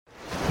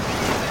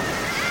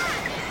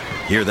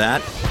Hear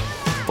that?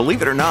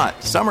 Believe it or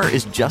not, summer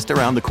is just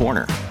around the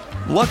corner.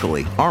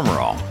 Luckily, Armor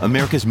All,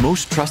 America's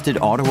most trusted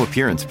auto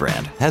appearance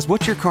brand, has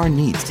what your car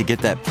needs to get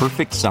that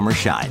perfect summer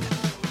shine.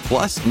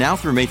 Plus, now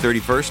through May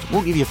 31st,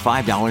 we'll give you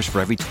 $5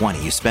 for every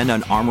 $20 you spend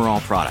on Armor All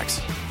products.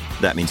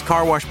 That means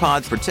car wash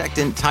pods,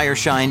 protectant, tire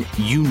shine,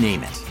 you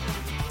name it.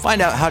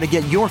 Find out how to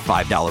get your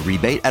 $5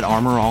 rebate at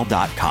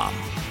armorall.com.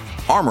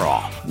 Armor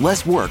All,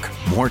 less work,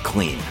 more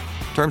clean.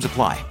 Terms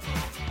apply.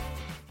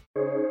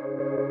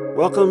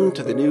 Welcome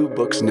to the New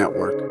Books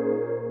Network.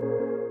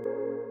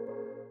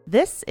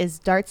 This is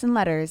Darts and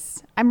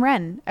Letters. I'm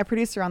Ren, a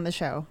producer on the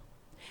show.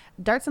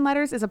 Darts and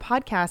Letters is a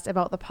podcast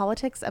about the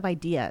politics of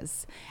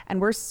ideas,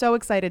 and we're so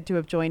excited to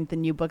have joined the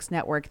New Books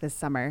Network this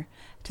summer.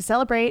 To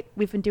celebrate,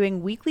 we've been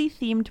doing weekly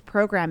themed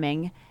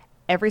programming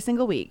every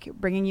single week,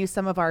 bringing you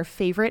some of our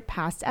favorite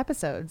past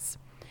episodes.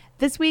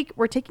 This week,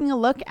 we're taking a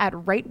look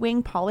at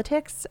right-wing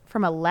politics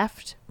from a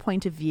left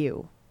point of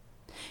view.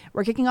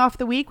 We're kicking off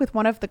the week with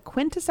one of the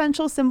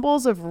quintessential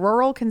symbols of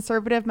rural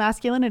conservative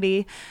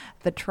masculinity,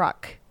 the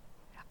truck.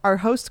 Our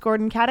host,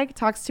 Gordon Caddick,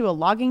 talks to a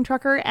logging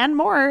trucker and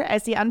more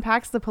as he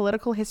unpacks the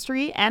political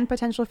history and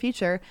potential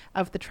future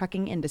of the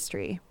trucking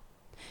industry.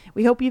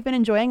 We hope you've been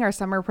enjoying our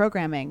summer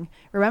programming.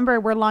 Remember,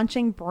 we're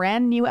launching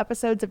brand new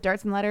episodes of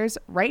Darts and Letters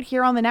right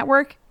here on the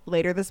network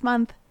later this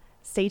month.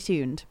 Stay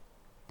tuned.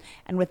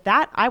 And with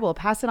that, I will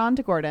pass it on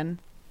to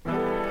Gordon.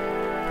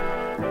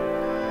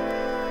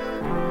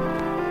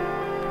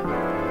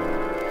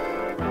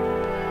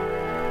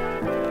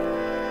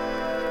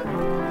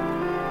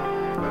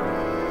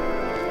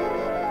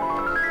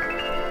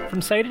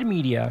 From Cited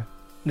Media,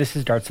 this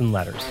is Darts and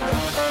Letters.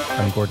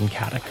 I'm Gordon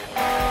Caddick.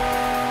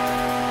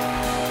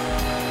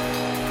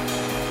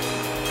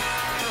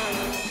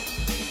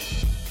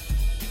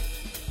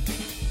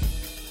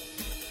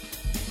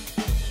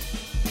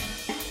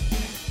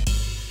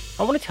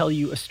 I want to tell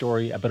you a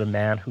story about a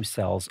man who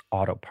sells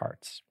auto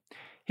parts.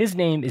 His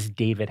name is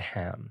David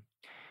Ham.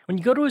 When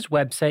you go to his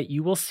website,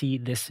 you will see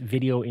this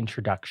video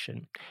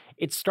introduction.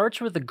 It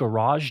starts with a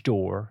garage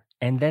door,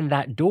 and then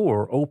that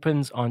door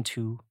opens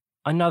onto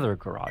another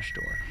garage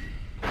door.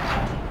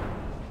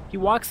 He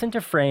walks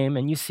into frame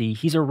and you see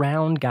he's a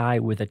round guy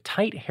with a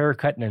tight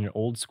haircut and an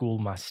old school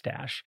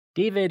mustache.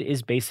 David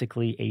is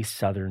basically a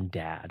Southern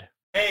dad.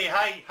 Hey,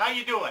 how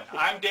you doing?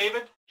 I'm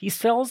David. He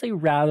sells a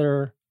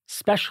rather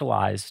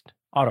specialized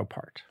auto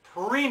part.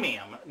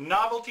 Premium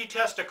novelty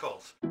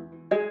testicles.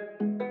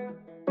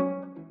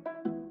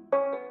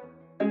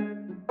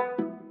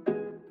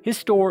 His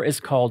store is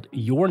called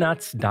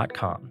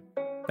yournuts.com.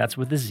 That's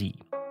with a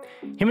Z.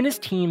 Him and his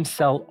team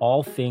sell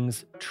all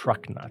things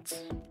truck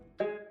nuts.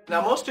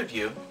 Now, most of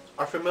you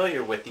are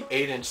familiar with the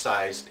 8-inch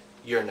sized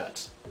Your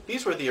Nuts.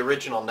 These were the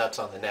original nuts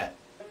on the net,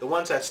 the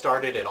ones that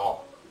started it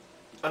all.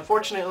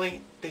 Unfortunately,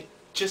 they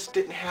just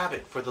didn't have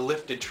it for the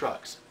lifted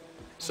trucks.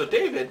 So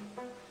David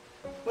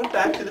went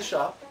back to the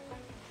shop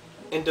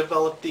and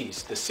developed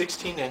these, the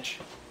 16-inch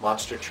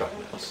monster truck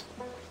nuts.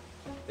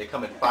 They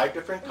come in 5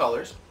 different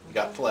colors. You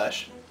got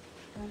flesh,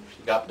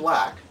 you got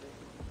black,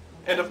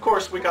 and of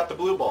course we got the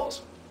blue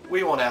balls.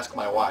 We won't ask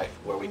my wife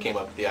where we came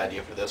up with the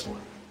idea for this one.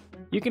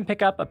 You can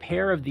pick up a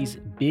pair of these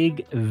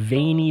big,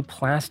 veiny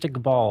plastic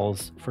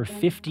balls for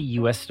 $50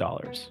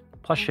 US,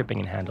 plus shipping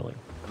and handling.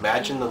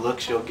 Imagine the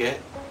looks you'll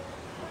get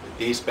with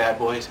these bad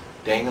boys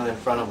dangling in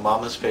front of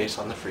Mama's face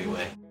on the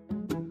freeway.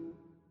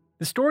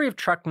 The story of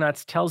truck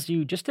nuts tells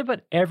you just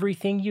about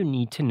everything you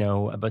need to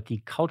know about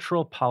the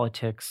cultural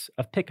politics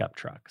of pickup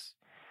trucks.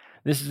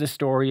 This is a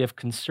story of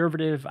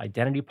conservative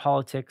identity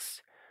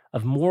politics,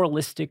 of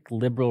moralistic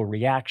liberal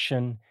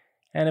reaction,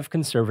 and of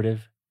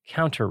conservative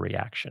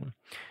counter-reaction.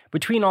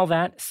 Between all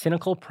that,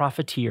 cynical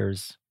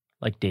profiteers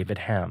like David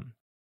Ham.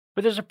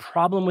 But there's a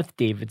problem with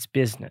David's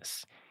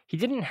business. He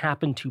didn't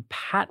happen to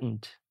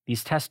patent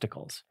these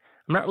testicles.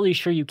 I'm not really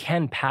sure you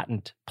can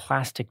patent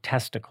plastic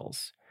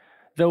testicles,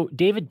 though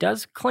David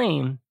does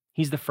claim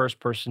he's the first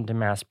person to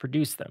mass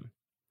produce them.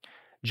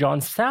 John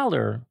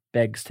Saller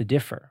begs to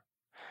differ.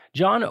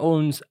 John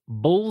owns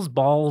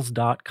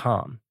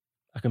bullsballs.com,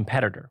 a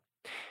competitor,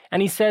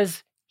 and he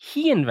says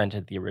he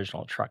invented the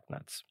original truck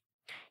nuts.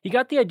 He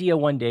got the idea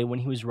one day when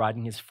he was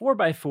riding his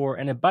 4x4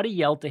 and a buddy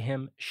yelled to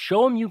him,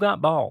 "Show him you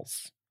got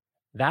balls."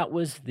 That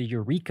was the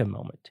eureka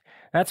moment.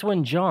 That's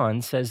when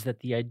John says that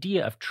the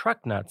idea of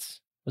truck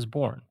nuts was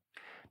born.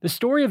 The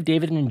story of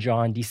David and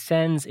John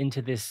descends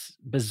into this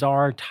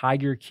bizarre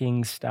Tiger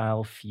King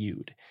style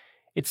feud.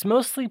 It's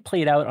mostly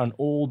played out on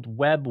old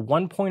Web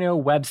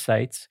 1.0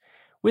 websites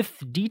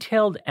with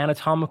detailed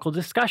anatomical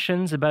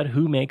discussions about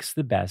who makes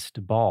the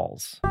best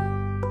balls.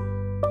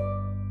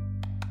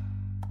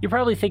 You're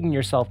probably thinking to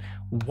yourself,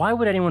 why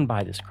would anyone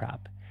buy this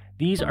crap?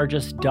 These are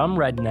just dumb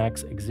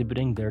rednecks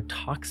exhibiting their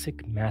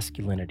toxic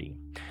masculinity.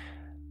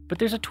 But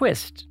there's a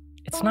twist.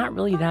 It's not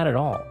really that at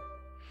all.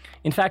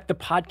 In fact, the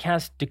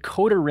podcast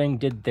Decoder Ring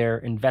did their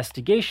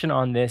investigation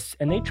on this,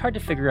 and they tried to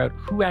figure out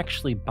who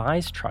actually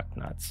buys truck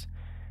nuts.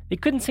 They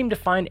couldn't seem to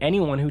find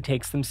anyone who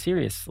takes them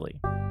seriously.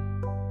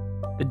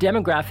 The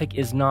demographic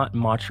is not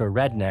macho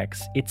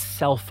rednecks, it's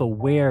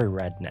self-aware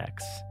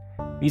rednecks.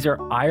 These are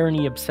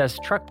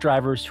irony-obsessed truck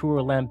drivers who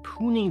are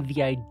lampooning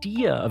the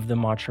idea of the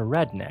macho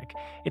redneck.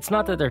 It's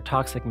not that they're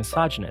toxic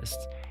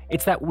misogynists.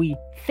 It's that we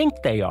think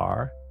they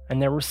are, and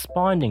they're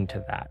responding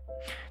to that.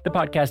 The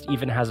podcast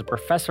even has a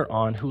professor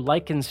on who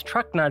likens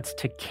truck nuts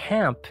to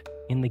camp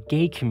in the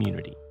gay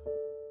community.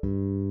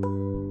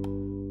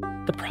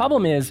 The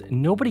problem is,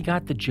 nobody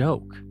got the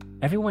joke.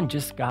 Everyone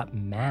just got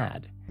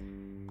mad.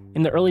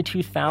 In the early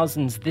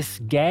 2000s, this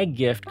gag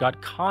gift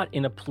got caught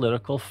in a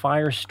political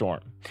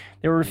firestorm.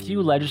 There were a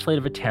few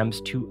legislative attempts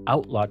to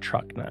outlaw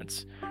truck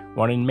nuts.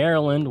 One in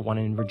Maryland, one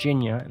in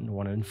Virginia, and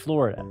one in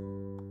Florida.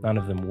 None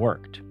of them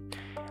worked.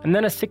 And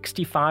then a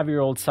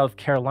 65-year-old South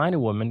Carolina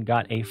woman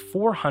got a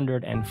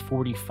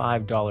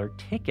 $445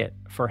 ticket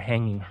for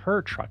hanging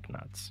her truck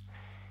nuts.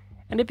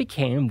 And it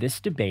became this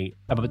debate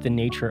about the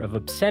nature of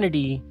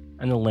obscenity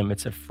and the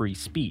limits of free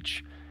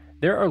speech.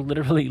 There are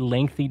literally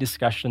lengthy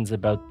discussions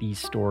about these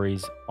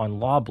stories on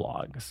law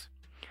blogs.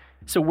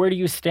 So where do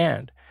you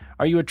stand?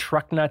 Are you a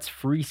truck nuts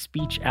free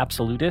speech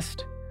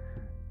absolutist?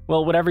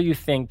 Well, whatever you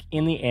think,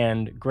 in the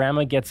end,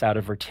 Grandma gets out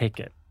of her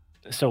ticket.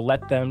 So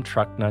let them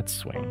truck nuts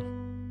swing.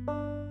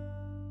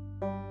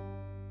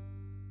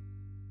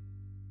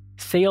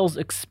 Sales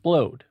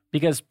explode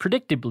because,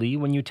 predictably,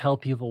 when you tell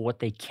people what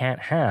they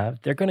can't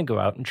have, they're going to go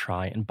out and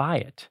try and buy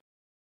it.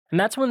 And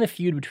that's when the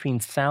feud between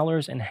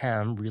Sallers and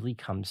Ham really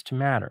comes to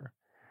matter.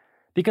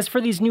 Because for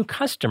these new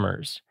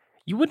customers,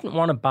 you wouldn't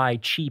want to buy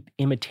cheap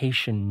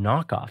imitation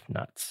knockoff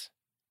nuts.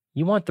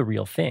 You want the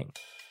real thing.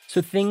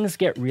 So things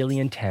get really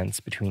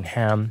intense between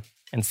Ham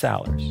and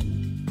Sallers.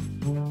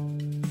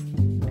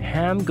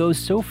 Ham goes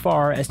so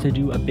far as to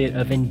do a bit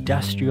of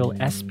industrial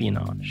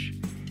espionage,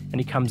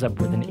 and he comes up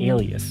with an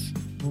alias,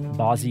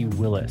 Bozzy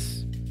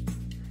Willis.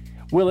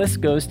 Willis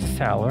goes to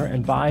Saller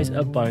and buys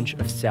a bunch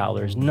of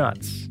Saller's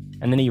nuts,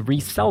 and then he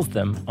resells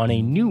them on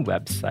a new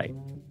website,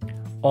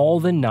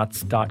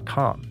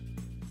 allthenuts.com.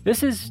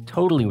 This is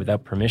totally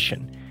without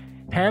permission.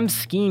 Ham's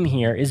scheme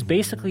here is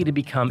basically to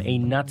become a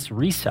nuts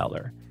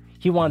reseller.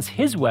 He wants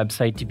his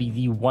website to be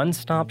the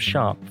one-stop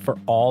shop for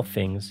all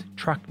things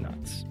truck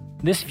nuts.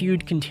 This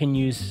feud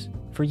continues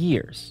for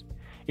years.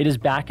 It is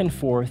back and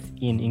forth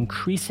in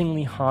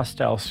increasingly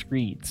hostile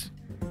screeds.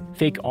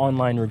 Fake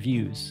online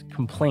reviews,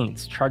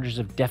 complaints, charges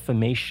of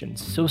defamation,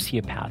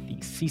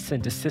 sociopathy, cease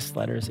and desist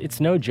letters. It's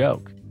no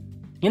joke.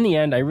 In the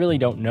end, I really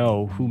don't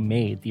know who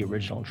made the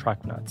original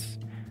truck nuts.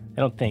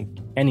 I don't think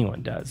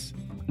anyone does.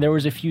 There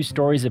was a few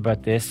stories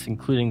about this,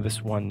 including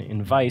this one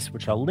in Vice,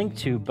 which I'll link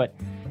to, but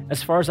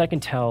as far as I can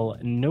tell,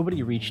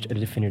 nobody reached a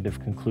definitive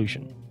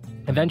conclusion.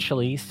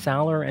 Eventually,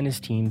 Saller and his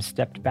team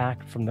stepped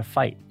back from the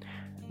fight,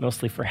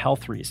 mostly for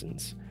health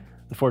reasons.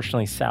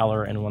 Unfortunately,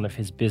 Saller and one of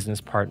his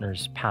business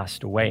partners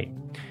passed away.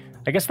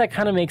 I guess that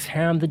kind of makes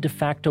Ham the de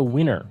facto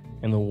winner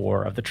in the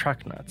war of the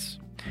truck nuts.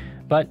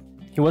 But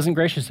he wasn't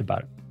gracious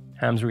about it.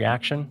 Ham's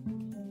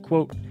reaction?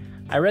 Quote,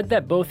 "I read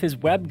that both his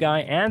web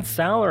guy and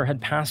Saller had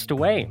passed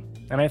away,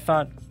 and I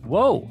thought,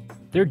 whoa,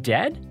 they're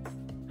dead?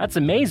 That's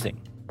amazing."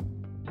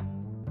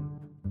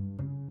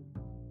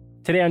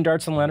 Today on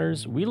Darts and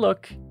Letters, we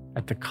look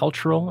at the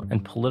cultural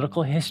and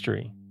political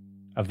history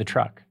of the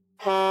truck.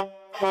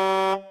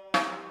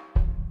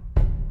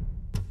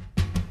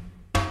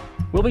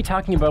 We'll be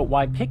talking about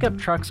why pickup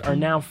trucks are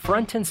now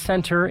front and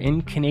center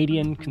in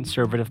Canadian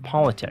conservative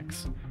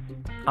politics.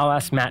 I'll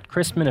ask Matt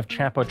Christman of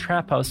Chapo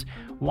Trap House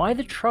why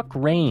the truck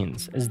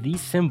reigns as the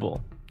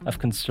symbol of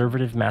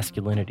conservative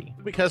masculinity.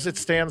 Because it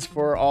stands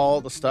for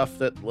all the stuff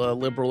that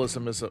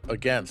liberalism is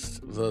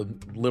against, the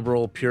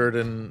liberal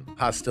Puritan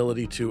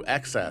hostility to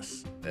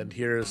excess. And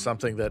here is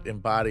something that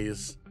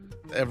embodies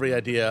every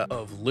idea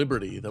of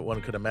liberty that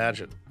one could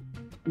imagine.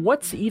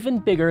 What's even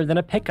bigger than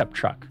a pickup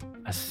truck?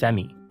 A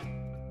semi.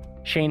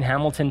 Shane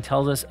Hamilton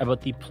tells us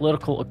about the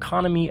political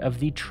economy of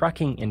the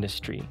trucking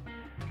industry.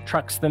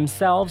 Trucks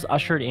themselves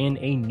ushered in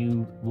a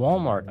new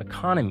Walmart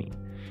economy.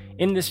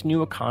 In this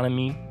new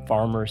economy,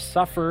 farmers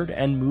suffered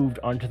and moved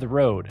onto the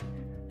road.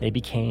 They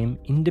became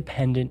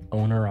independent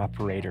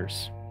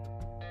owner-operators.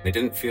 They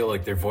didn't feel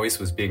like their voice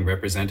was being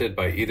represented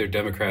by either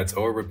Democrats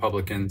or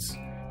Republicans.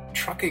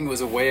 Trucking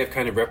was a way of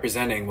kind of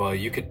representing, well,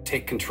 you could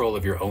take control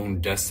of your own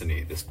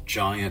destiny, this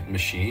giant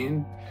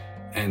machine,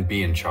 and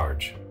be in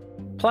charge.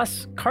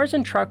 Plus, cars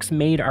and trucks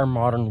made our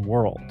modern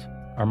world,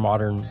 our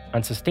modern,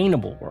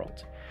 unsustainable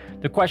world.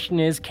 The question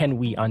is, can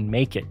we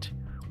unmake it?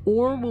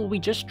 Or will we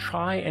just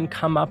try and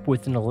come up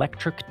with an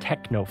electric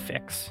techno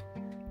fix?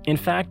 In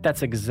fact,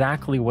 that's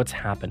exactly what's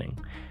happening.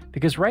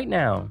 Because right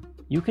now,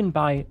 you can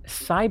buy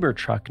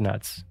Cybertruck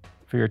nuts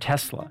for your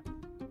Tesla.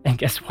 And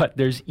guess what?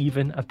 There's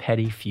even a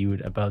petty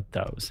feud about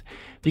those.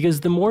 Because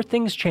the more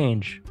things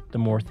change, the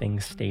more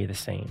things stay the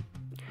same.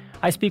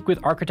 I speak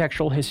with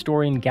architectural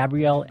historian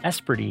Gabrielle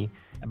Esperdy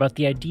about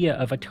the idea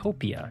of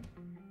utopia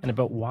and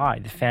about why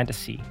the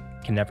fantasy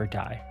can never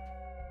die.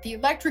 The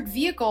electric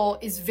vehicle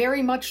is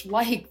very much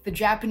like the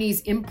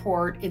Japanese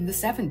import in the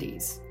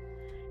 70s.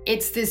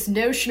 It's this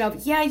notion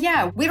of,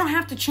 we don't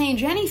have to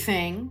change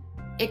anything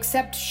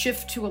except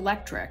shift to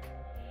electric.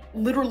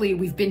 Literally,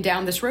 we've been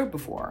down this road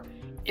before.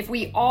 If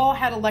we all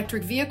had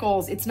electric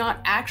vehicles, it's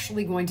not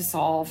actually going to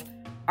solve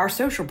our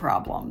social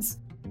problems.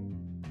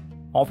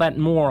 All that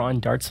and more on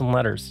Darts and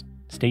Letters.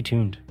 Stay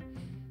tuned.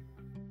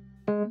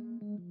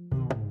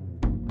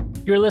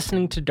 You're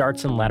listening to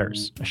Darts and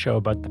Letters, a show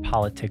about the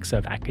politics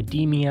of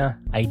academia,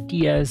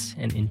 ideas,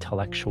 and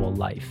intellectual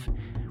life.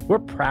 We're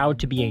proud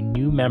to be a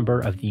new member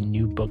of the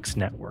New Books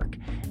Network,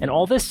 and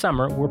all this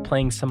summer we're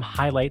playing some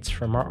highlights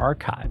from our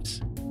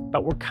archives.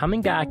 But we're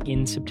coming back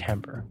in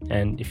September,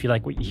 and if you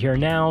like what you hear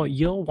now,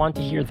 you'll want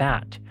to hear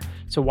that.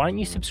 So why don't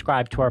you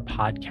subscribe to our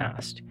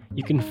podcast?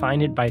 You can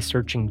find it by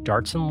searching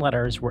Darts and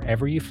Letters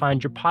wherever you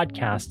find your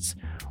podcasts,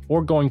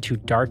 or going to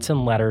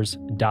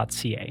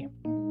dartsandletters.ca.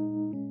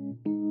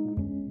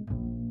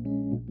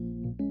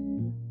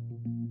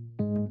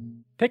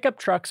 Pickup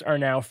trucks are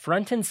now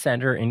front and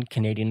center in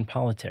Canadian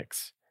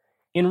politics.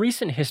 In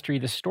recent history,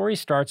 the story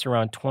starts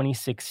around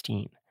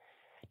 2016.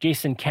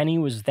 Jason Kenney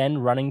was then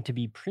running to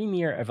be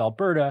Premier of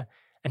Alberta,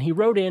 and he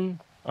rode in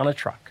on a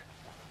truck.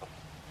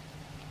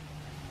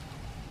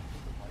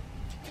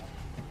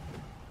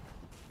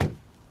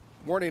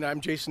 Morning,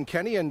 I'm Jason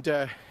Kenney, and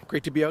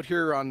great to be out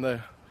here on the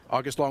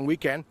August long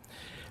weekend.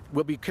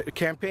 We'll be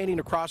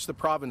campaigning across the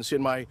province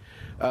in my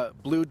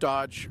blue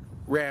Dodge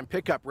Ram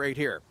pickup right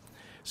here.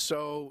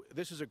 So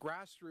this is a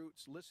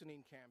grassroots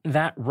listening campaign.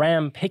 That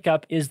Ram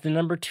pickup is the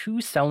number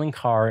 2 selling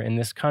car in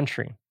this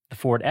country. The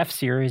Ford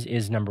F-Series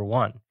is number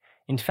 1.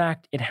 In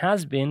fact, it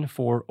has been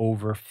for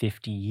over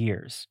 50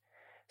 years.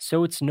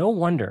 So it's no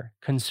wonder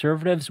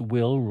conservatives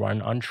will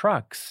run on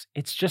trucks.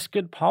 It's just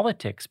good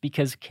politics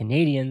because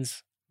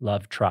Canadians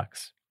love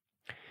trucks.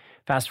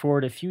 Fast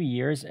forward a few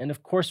years, and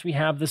of course we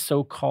have the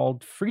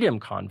so-called Freedom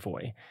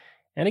Convoy.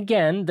 And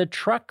again, the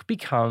truck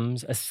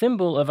becomes a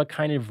symbol of a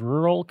kind of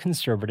rural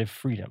conservative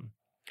freedom.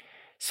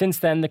 Since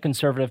then, the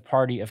Conservative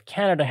Party of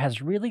Canada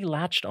has really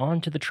latched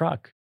on to the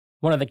truck.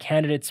 One of the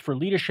candidates for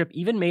leadership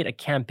even made a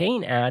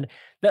campaign ad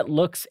that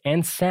looks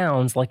and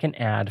sounds like an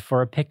ad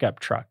for a pickup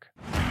truck.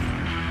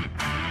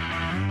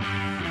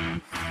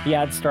 The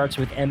ad starts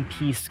with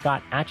MP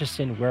Scott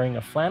Aitchison wearing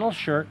a flannel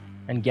shirt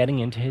and getting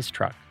into his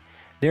truck.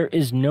 There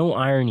is no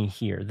irony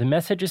here. The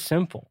message is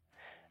simple.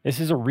 This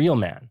is a real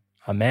man.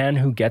 A man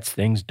who gets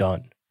things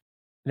done.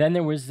 Then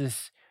there was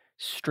this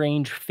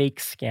strange fake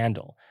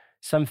scandal.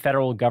 Some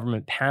federal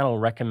government panel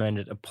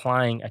recommended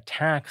applying a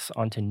tax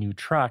onto new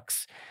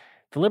trucks.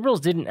 The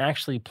Liberals didn't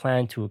actually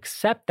plan to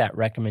accept that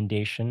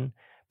recommendation,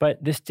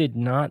 but this did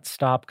not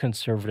stop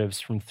conservatives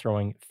from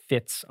throwing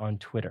fits on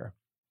Twitter.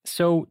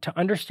 So to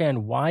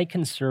understand why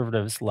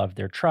conservatives love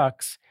their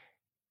trucks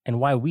and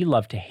why we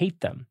love to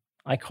hate them,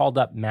 I called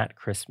up Matt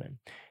Christman.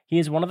 He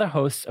is one of the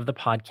hosts of the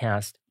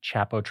podcast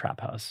Chapo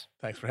Trap House.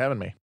 Thanks for having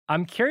me.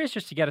 I'm curious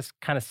just to get us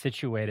kind of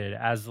situated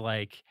as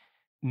like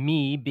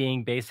me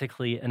being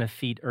basically an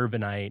effete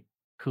urbanite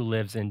who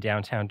lives in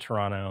downtown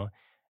Toronto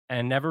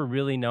and never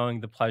really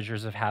knowing the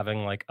pleasures of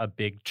having like a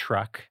big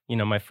truck. You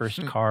know, my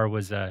first car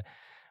was a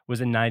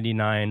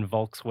 99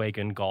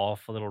 Volkswagen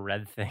Golf, a little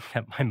red thing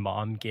that my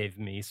mom gave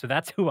me. So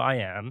that's who I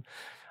am.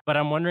 But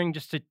I'm wondering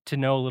just to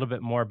know a little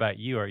bit more about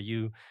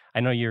you.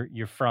 I know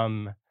you're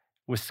from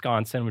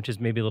Wisconsin, which is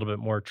maybe a little bit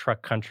more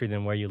truck country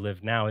than where you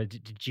live now. Were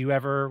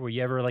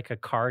you ever like a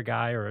car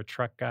guy or a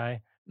truck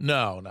guy?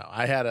 No.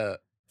 I had a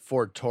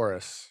Ford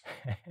Taurus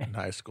in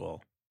high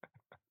school.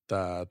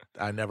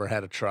 I never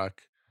had a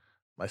truck.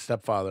 My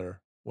stepfather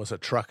was a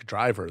truck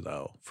driver,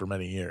 though, for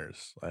many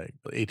years, like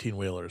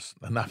 18-wheelers.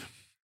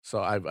 So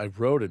I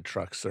rode in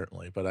trucks,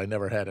 certainly, but I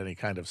never had any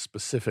kind of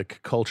specific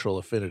cultural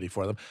affinity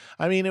for them.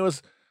 I mean,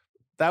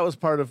 that was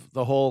part of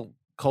the whole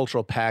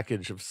cultural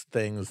package of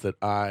things that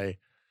I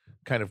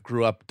kind of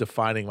grew up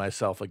defining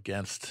myself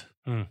against.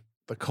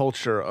 The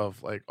culture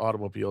of like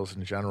automobiles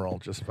in general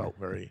just felt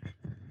very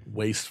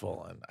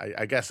wasteful. And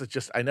I guess it's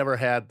just, I never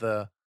had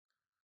the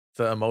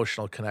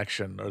emotional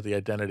connection or the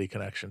identity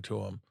connection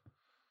to them.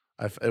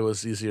 It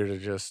was easier to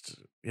just,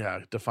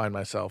 define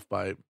myself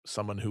by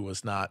someone who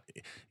was not,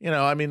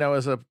 I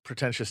was a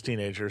pretentious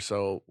teenager.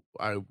 So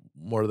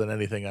more than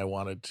anything, I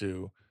wanted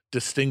to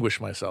distinguish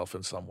myself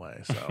in some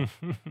way. So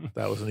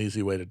that was an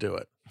easy way to do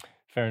it.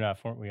 Fair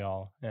enough, weren't we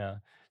all? Yeah.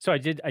 So I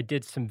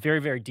did some very,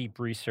 very deep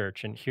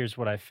research, and here's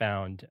what I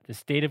found. The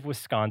state of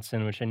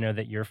Wisconsin, which I know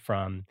that you're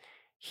from,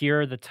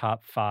 here are the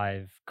top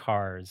 5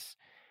 cars.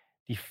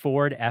 The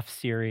Ford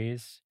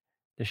F-Series,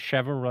 the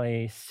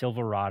Chevrolet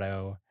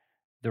Silverado,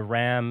 the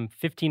Ram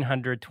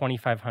 1500,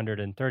 2500,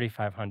 and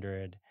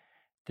 3500,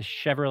 the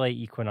Chevrolet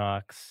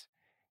Equinox,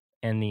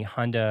 and the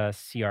Honda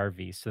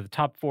CR-V. So the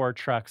top 4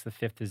 trucks, the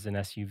 5th is an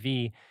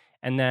SUV.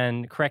 And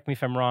then, correct me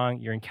if I'm wrong,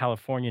 you're in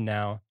California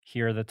now.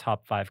 Here are the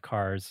top 5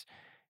 cars.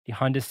 The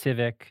Honda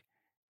Civic,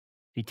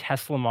 the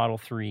Tesla Model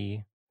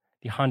 3,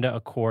 the Honda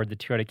Accord, the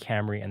Toyota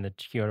Camry, and the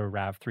Toyota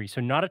RAV4.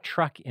 So not a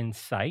truck in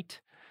sight.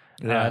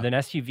 Yeah. Then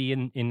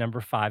SUV in number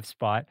 5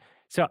 spot.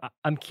 So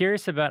I'm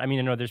curious about, I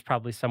know there's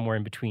probably somewhere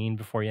in between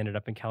before you ended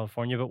up in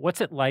California, but what's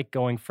it like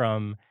going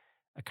from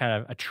a kind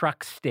of a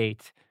truck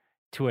state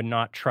to a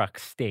not truck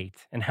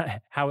state? And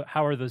how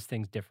are those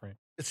things different?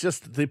 It's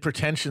just the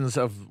pretensions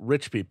of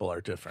rich people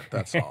are different.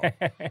 That's all.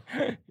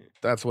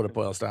 That's what it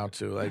boils down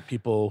to. Like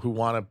people who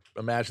want to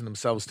imagine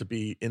themselves to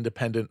be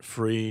independent,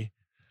 free,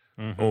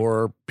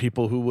 or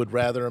people who would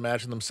rather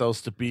imagine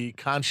themselves to be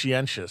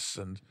conscientious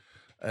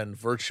and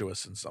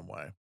virtuous in some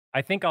way.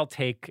 I think I'll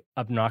take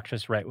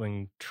obnoxious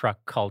right-wing truck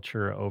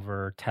culture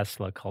over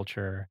Tesla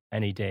culture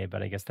any day,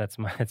 but I guess that's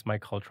my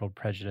cultural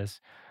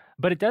prejudice.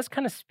 But it does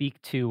kind of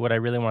speak to what I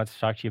really wanted to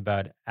talk to you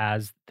about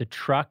as the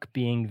truck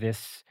being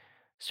this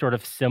sort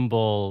of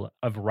symbol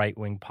of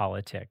right-wing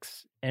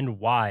politics and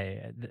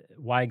why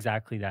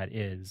exactly that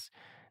is.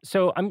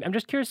 So I'm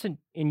just curious,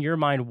 in your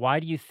mind,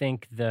 why do you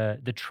think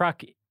the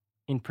truck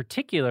in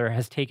particular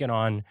has taken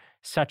on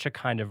such a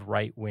kind of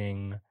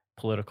right-wing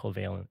political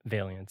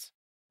valence?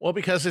 Well,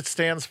 because it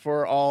stands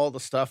for all the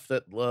stuff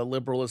that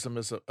liberalism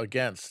is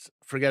against,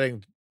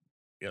 forgetting,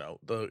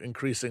 the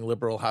increasing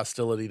liberal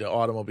hostility to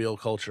automobile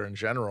culture in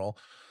general.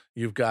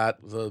 You've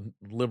got the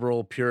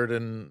liberal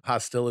Puritan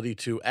hostility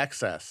to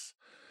excess.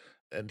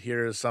 And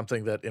here's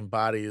something that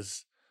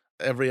embodies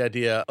every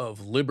idea of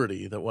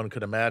liberty that one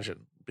could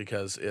imagine,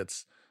 because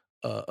it's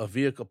a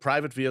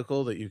private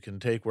vehicle that you can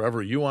take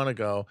wherever you want to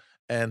go,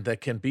 and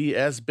that can be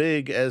as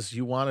big as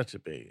you want it to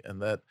be,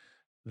 and that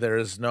there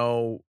is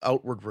no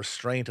outward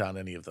restraint on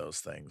any of those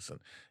things. And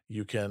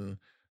you can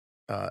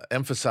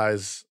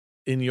emphasize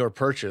in your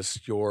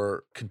purchase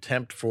your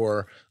contempt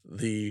for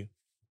the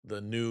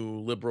new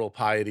liberal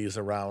pieties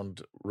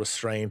around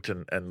restraint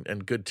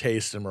and good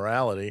taste and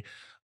morality,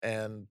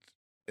 and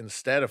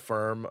instead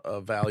affirm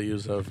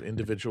values of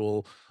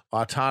individual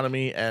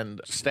autonomy and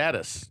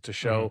status to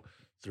show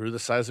through the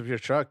size of your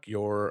truck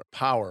your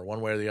power one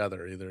way or the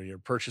other, either your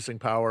purchasing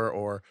power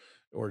or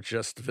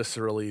just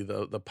viscerally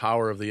the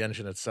power of the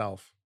engine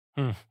itself.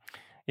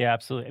 Yeah,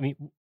 absolutely. I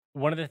mean,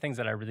 one of the things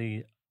that I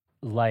really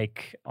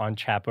like on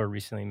Chapo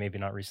recently, maybe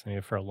not recently,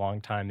 but for a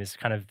long time, is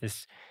kind of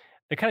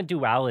the kind of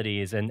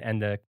dualities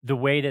and the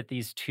way that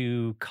these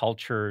two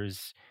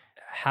cultures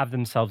have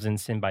themselves in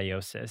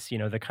symbiosis,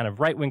 the kind of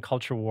right-wing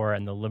culture war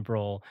and the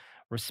liberal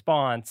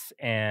response,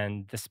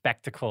 and the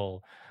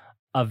spectacle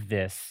of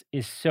this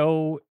is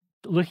so,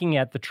 looking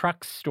at the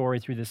truck story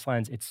through this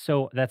lens,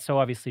 that's so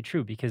obviously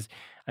true, because,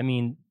 I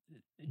mean,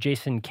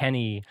 Jason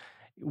Kenney,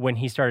 when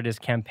he started his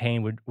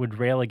campaign, would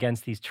rail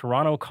against these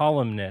Toronto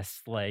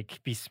columnists, like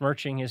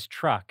besmirching his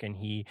truck, and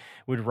he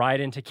would ride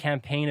into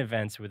campaign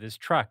events with his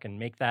truck and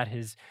make that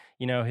his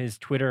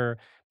Twitter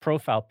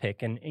profile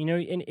pic. And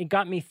and it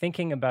got me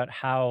thinking about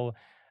how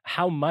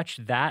much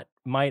that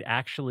might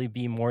actually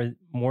be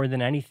more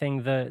than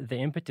anything the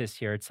impetus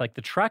here. It's like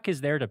the truck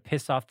is there to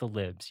piss off the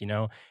libs,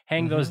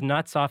 hang those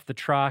nuts off the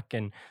truck,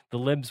 and the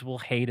libs will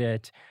hate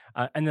it.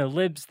 And the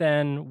libs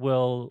then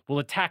will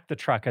attack the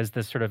truck as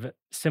this sort of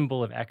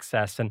symbol of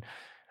excess. And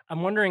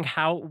I'm wondering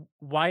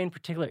why in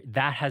particular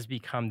that has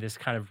become this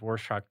kind of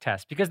Rorschach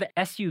test, because the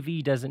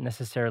SUV doesn't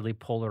necessarily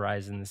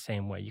polarize in the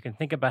same way. You can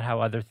think about how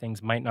other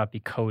things might not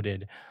be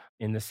coded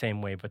in the same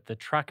way, but the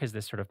truck is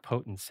this sort of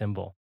potent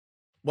symbol.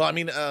 Well, I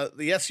mean, the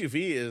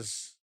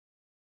SUV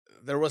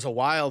there was a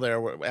while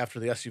there where, after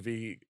the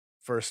SUV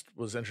first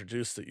was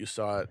introduced, that you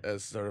saw it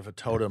as sort of a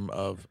totem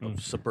of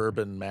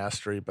suburban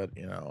mastery, but,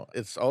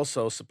 it's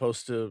also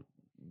supposed to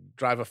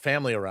drive a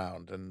family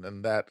around,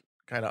 and that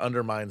kind of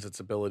undermines its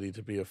ability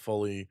to be a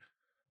fully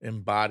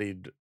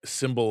embodied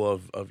symbol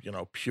of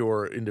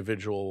pure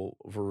individual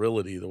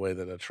virility the way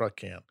that a truck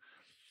can.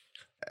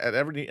 At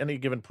any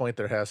given point,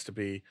 there has to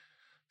be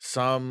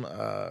some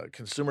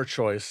consumer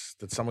choice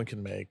that someone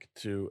can make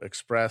to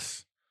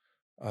express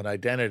an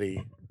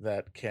identity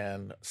that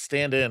can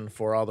stand in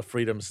for all the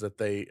freedoms that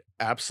they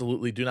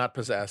absolutely do not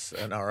possess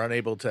and are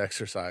unable to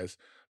exercise,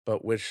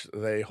 but which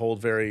they hold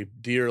very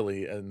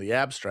dearly in the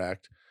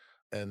abstract.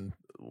 And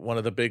one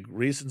of the big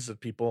reasons that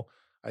people,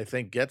 I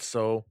think, get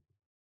so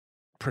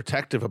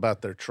protective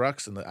about their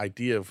trucks and the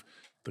idea of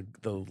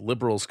the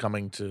liberals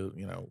coming to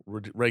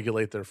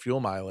regulate their fuel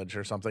mileage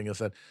or something is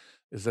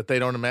that they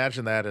don't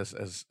imagine that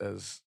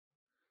as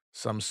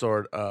some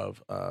sort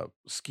of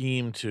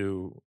scheme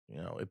to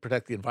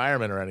protect the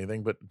environment or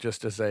anything, but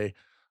just as a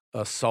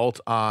assault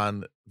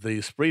on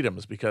these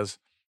freedoms. Because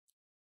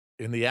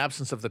in the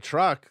absence of the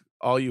truck,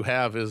 all you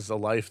have is a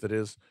life that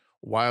is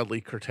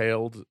wildly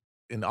curtailed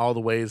in all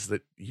the ways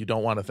that you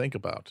don't want to think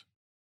about.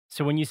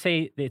 So when you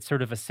say it's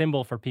sort of a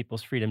symbol for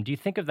people's freedom, do you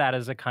think of that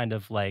as a kind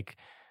of like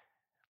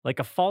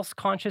a false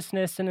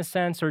consciousness in a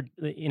sense, or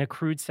in a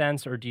crude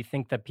sense, or do you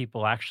think that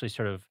people actually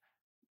sort of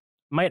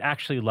might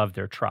actually love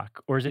their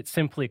truck, or is it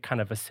simply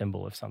kind of a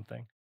symbol of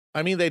something?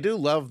 I mean, they do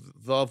love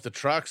the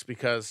trucks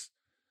because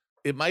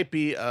it might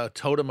be a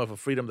totem of a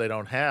freedom they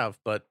don't have,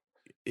 but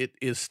it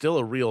is still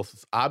a real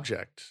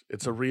object.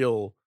 It's a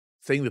real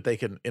thing that they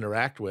can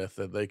interact with,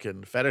 that they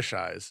can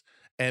fetishize.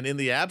 And in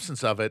the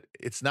absence of it,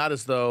 it's not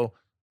as though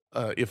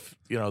if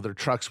their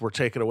trucks were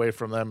taken away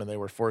from them and they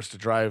were forced to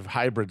drive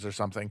hybrids or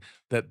something,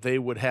 that they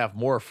would have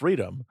more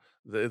freedom.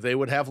 They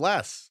would have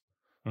less.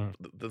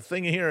 The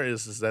thing here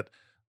is that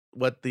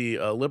what the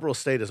liberal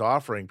state is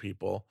offering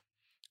people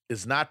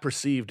is not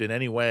perceived in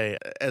any way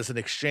as an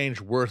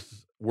exchange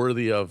worth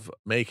worthy of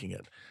making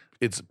it.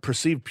 It's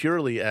perceived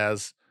purely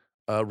as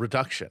a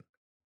reduction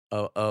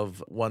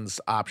of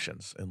one's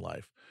options in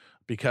life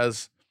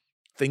because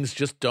things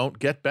just don't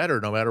get better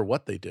no matter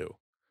what they do.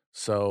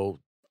 So,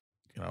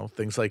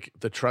 things like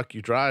the truck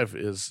you drive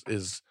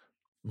is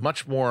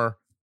much more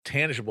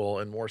tangible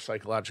and more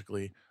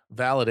psychologically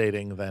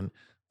validating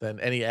than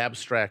any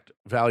abstract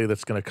value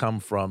that's going to come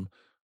from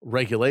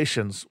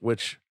regulations,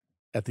 which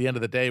at the end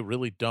of the day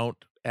really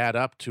don't add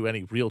up to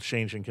any real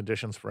change in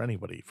conditions for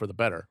anybody for the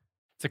better.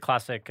 It's a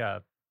classic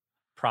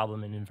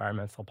problem in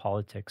environmental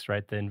politics,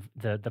 right?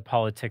 The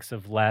politics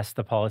of less,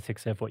 the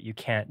politics of what you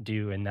can't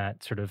do in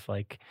that sort of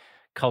like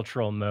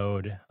cultural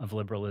mode of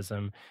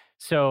liberalism.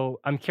 So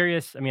I'm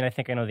curious, I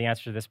think I know the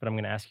answer to this, but I'm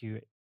going to ask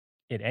you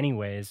it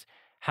anyways.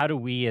 How do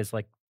we as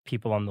like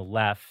people on the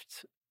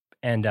left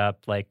end up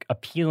like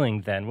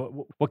appealing then?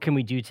 What can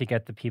we do to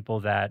get the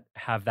people that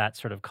have that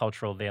sort of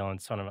cultural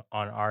valence on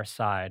our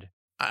side?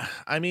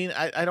 I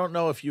don't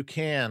know if you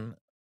can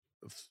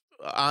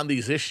on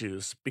these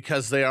issues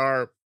because they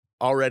are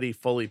already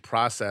fully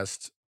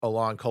processed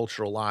along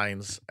cultural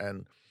lines,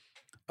 and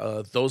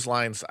those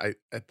lines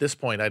at this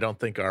point I don't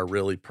think are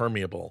really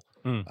permeable.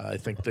 I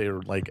think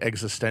they're like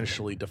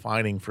existentially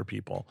defining for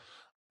people.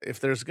 If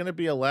there's going to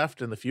be a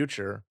left in the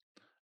future,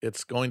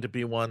 it's going to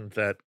be one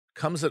that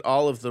comes at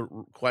all of the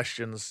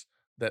questions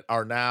that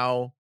are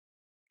now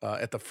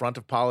at the front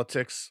of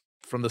politics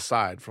from the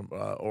side,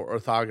 or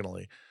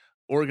orthogonally,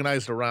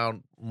 organized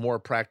around more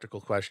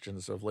practical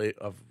questions of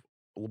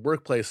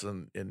workplace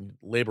and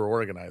labor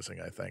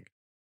organizing, I think.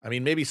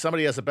 Maybe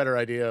somebody has a better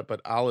idea, but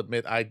I'll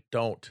admit I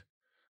don't.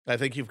 I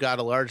think you've got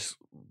a large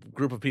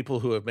group of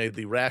people who have made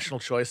the rational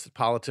choice that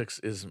politics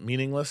is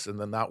meaningless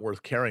and then not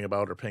worth caring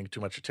about or paying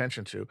too much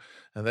attention to.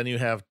 And then you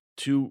have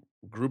two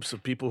groups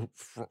of people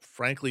who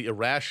frankly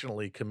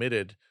irrationally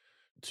committed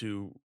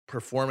to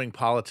performing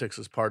politics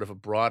as part of a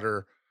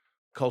broader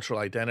cultural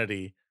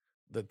identity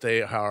that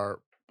they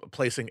are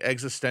placing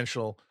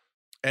existential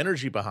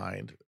energy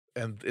behind.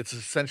 And it's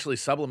essentially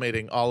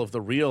sublimating all of the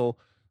real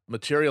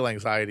material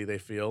anxiety they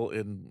feel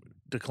in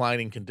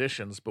declining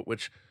conditions, but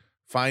which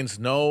finds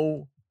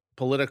no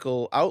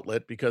political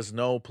outlet because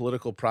no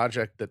political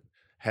project that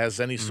has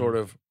any sort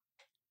of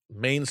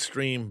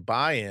mainstream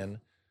buy-in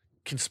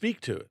can speak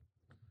to it.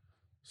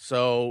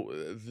 So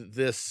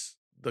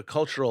the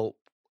cultural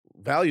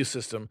value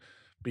system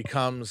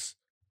becomes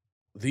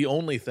the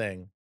only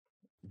thing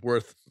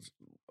worth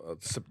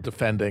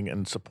defending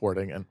and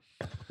supporting.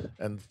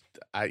 If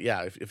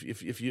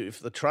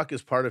the truck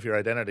is part of your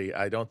identity,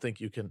 I don't think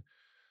you can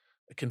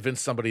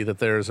convince somebody that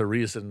there's a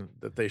reason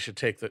that they should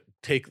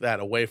take that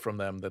away from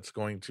them that's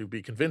going to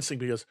be convincing,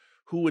 because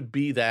who would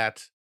be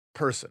that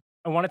person?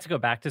 I wanted to go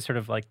back to sort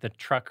of like the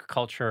truck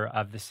culture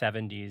of the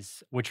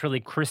 70s, which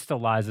really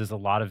crystallizes a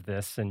lot of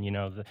this. And,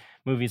 the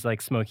movies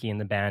like Smokey and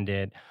the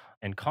Bandit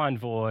and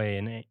Convoy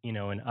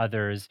and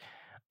others.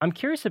 I'm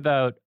curious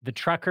about the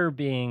trucker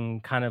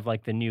being kind of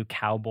like the new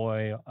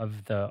cowboy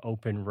of the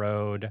open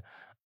road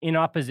in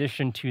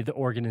opposition to the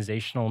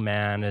organizational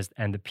man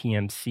and the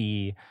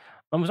PMC.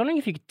 I was wondering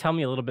if you could tell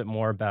me a little bit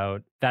more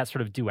about that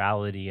sort of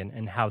duality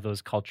and how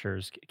those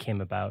cultures came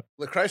about.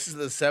 The crisis of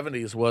the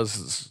 70s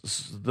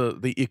was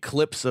the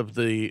eclipse of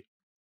the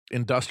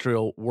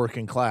industrial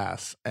working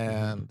class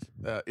and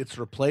its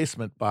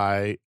replacement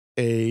by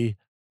a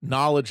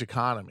knowledge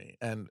economy.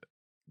 And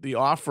the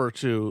offer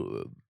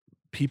to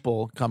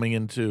people coming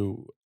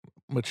into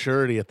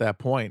maturity at that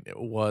point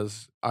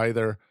was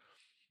either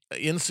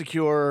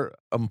insecure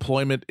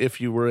employment,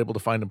 if you were able to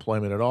find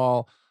employment at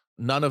all,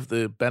 none of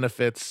the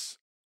benefits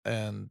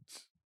and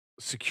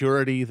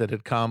security that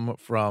had come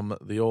from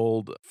the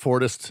old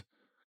Fordist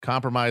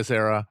compromise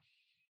era,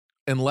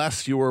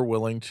 unless you were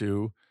willing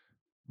to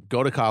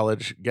go to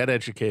college, get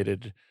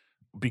educated,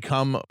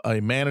 become a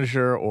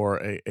manager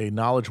or a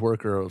knowledge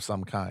worker of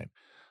some kind.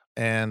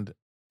 And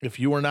if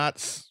you were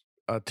not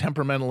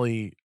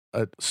temperamentally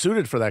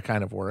suited for that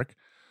kind of work,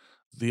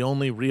 the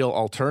only real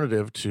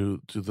alternative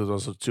to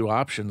those two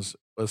options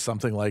was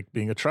something like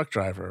being a truck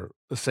driver,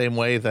 the same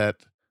way that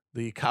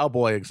the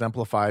cowboy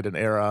exemplified an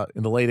era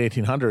in the late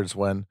 1800s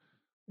when,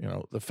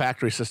 the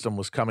factory system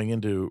was coming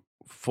into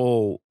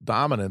full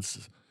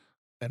dominance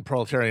and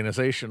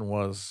proletarianization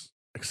was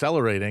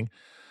accelerating.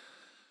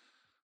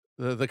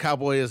 The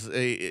cowboy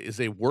is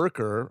a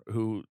worker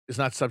who is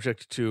not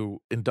subject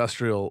to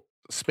industrial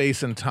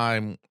space and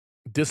time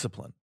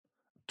discipline.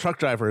 Truck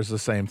driver is the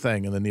same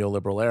thing in the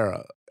neoliberal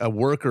era. A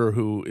worker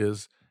who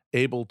is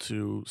able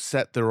to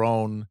set their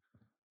own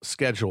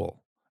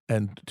schedule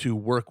and to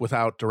work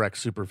without direct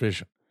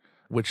supervision,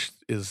 which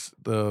is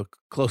the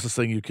closest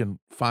thing you can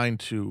find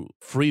to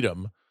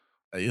freedom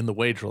in the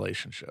wage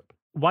relationship.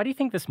 Why do you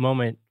think this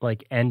moment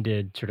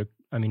ended sort of,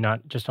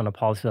 not just on a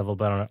policy level,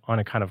 but on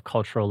a kind of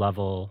cultural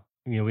level?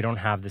 We don't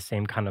have the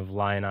same kind of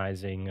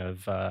lionizing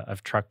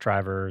of truck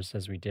drivers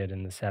as we did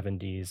in the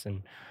 70s.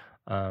 And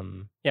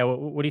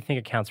what do you think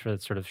accounts for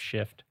that sort of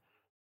shift?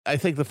 I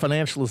think the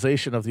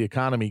financialization of the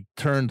economy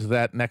turned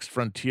that next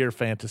frontier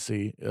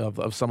fantasy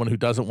of someone who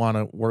doesn't want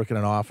to work in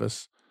an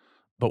office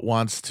but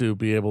wants to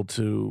be able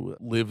to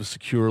live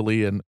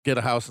securely and get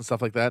a house and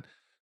stuff like that,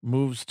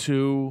 moves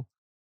to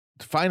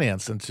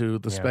finance into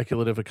the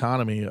speculative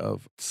economy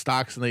of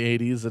stocks in the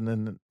 80s, and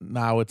then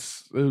now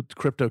it's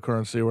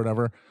cryptocurrency or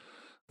whatever.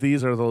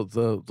 These are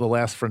the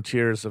last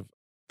frontiers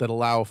that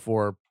allow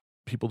for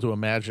people to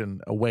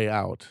imagine a way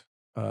out,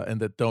 and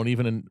that don't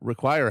even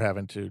require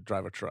having to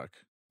drive a truck.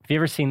 Have you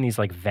ever seen these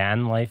like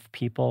van life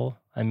people?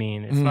 I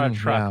mean, it's not a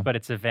truck, but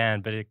it's a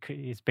van, but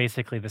it's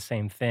basically the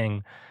same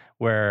thing,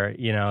 where,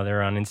 you know,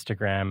 they're on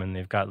Instagram and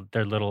they've got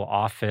their little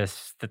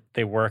office that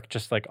they work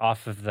just like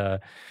off of the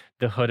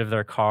hood of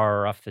their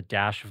car or off the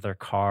dash of their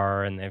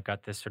car, and they've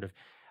got this sort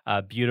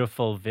of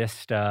beautiful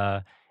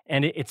vista,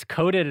 and it's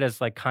coded as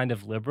like kind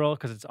of liberal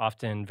because it's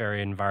often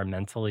very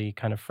environmentally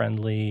kind of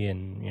friendly,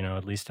 and, you know,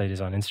 at least it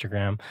is on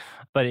Instagram.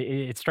 But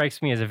it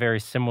strikes me as a very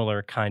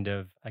similar kind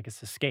of, I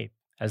guess, escape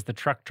as the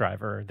truck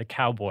driver, the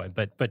cowboy,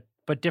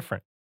 but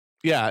different.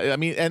 Yeah, I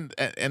mean,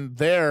 and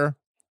there,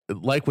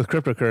 like with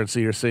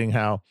cryptocurrency, you're seeing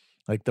how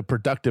like the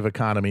productive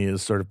economy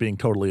is sort of being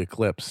totally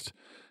eclipsed.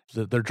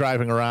 They're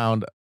driving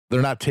around,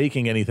 they're not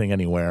taking anything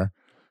anywhere.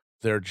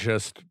 They're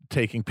just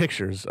taking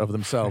pictures of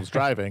themselves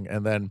driving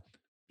and then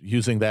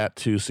using that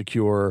to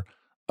secure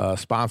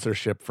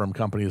sponsorship from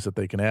companies that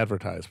they can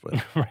advertise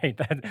with. Right,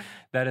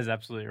 that is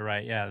absolutely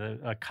right. Yeah,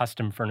 the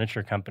custom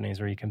furniture companies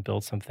where you can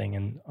build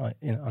something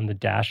on the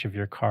dash of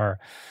your car.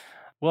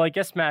 Well, I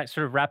guess, Matt,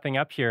 sort of wrapping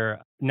up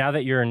here, now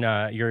that you're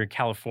in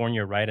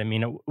California, right? I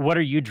mean, what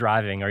are you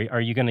driving? Are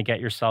you going to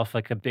get yourself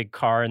like a big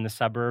car in the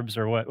suburbs,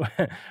 or what?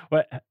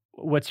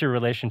 What's your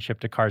relationship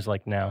to cars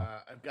like now?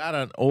 I've got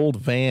an old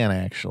van,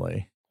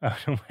 actually,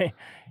 that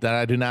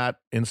I do not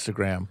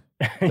Instagram,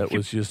 that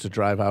was used to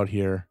drive out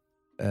here.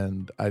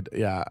 And I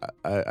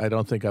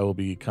don't think I will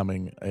be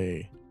becoming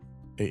a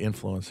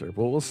influencer,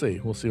 but we'll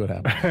see. We'll see what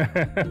happens.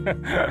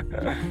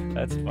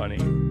 That's funny.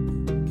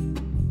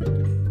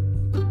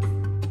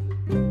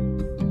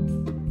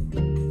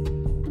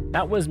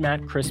 That was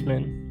Matt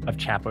Christman of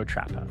Chapo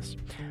Trap House.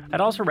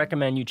 I'd also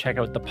recommend you check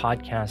out the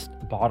podcast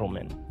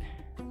Bottlemen.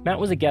 Matt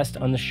was a guest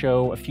on the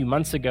show a few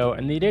months ago,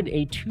 and they did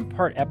a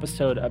 2-part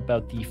episode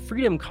about the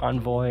Freedom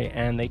Convoy,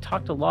 and they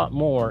talked a lot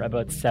more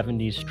about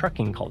 70s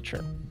trucking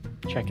culture.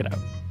 Check it out.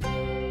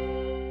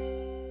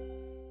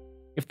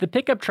 If the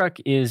pickup truck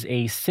is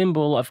a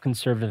symbol of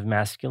conservative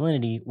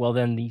masculinity, well,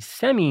 then the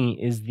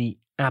semi is the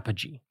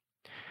apogee.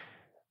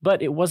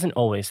 But it wasn't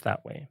always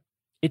that way.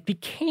 It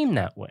became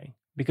that way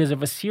because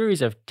of a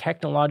series of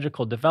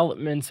technological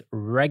developments,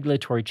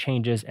 regulatory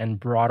changes, and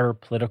broader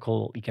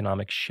political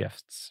economic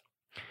shifts.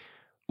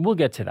 We'll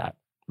get to that.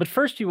 But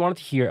first, we wanted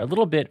to hear a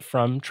little bit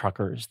from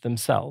truckers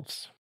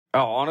themselves. Oh,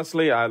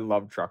 honestly, I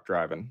love truck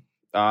driving.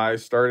 I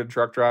started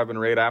truck driving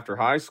right after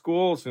high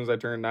school. As soon as I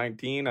turned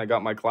 19, I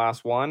got my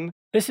Class 1.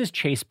 This is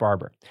Chase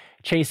Barber.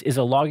 Chase is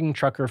a logging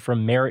trucker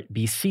from Merritt,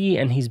 BC,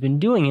 and he's been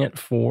doing it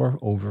for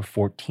over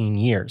 14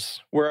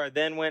 years. Where I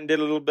then went and did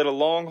a little bit of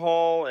long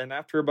haul, and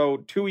after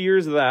about 2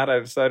 years of that, I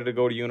decided to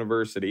go to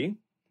university.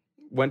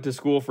 Went to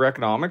school for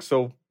economics,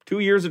 so 2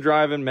 years of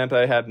driving meant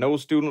I had no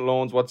student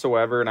loans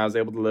whatsoever, and I was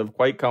able to live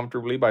quite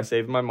comfortably by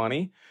saving my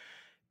money.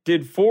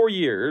 Did 4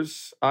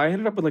 years. I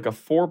ended up with like a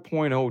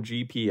 4.0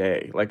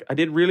 GPA. Like, I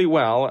did really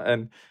well,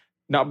 and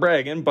not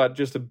bragging, but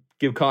just to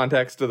give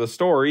context to the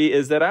story,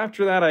 is that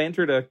after that, I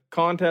entered a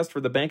contest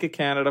for the Bank of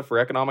Canada for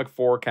economic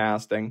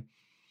forecasting.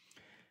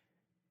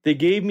 They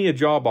gave me a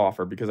job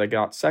offer because I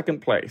got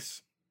second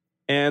place.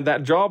 And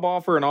that job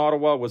offer in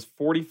Ottawa was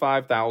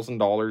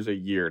 $45,000 a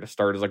year to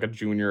start as like a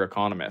junior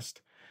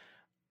economist.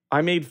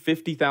 I made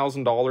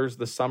 $50,000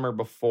 the summer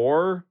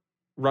before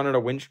running a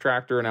winch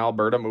tractor in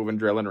Alberta moving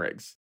drilling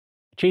rigs.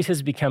 Chase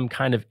has become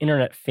kind of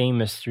internet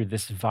famous through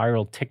this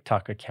viral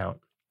TikTok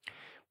account.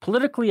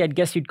 Politically, I'd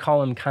guess you'd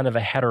call him kind of a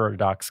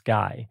heterodox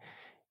guy.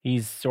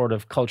 He's sort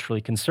of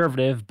culturally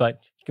conservative, but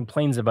he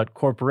complains about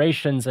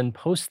corporations and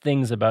posts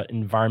things about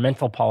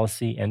environmental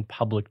policy and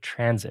public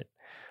transit.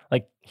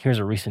 Like, here's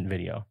a recent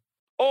video.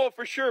 Oh,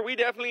 for sure. We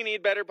definitely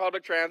need better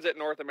public transit in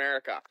North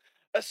America.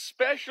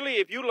 Especially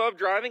if you love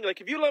driving.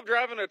 Like, if you love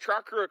driving a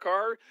truck or a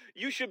car,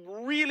 you should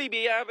really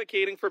be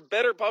advocating for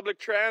better public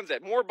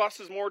transit. More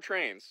buses, more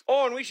trains.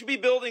 Oh, and we should be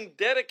building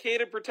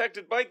dedicated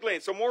protected bike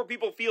lanes so more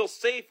people feel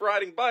safe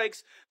riding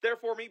bikes.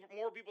 Therefore,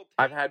 more people...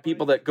 I've had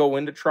people that go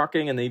into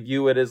trucking and they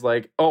view it as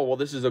like, oh, well,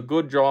 this is a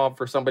good job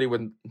for somebody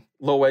with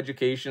low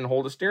education,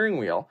 hold a steering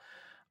wheel.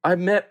 I've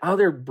met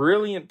other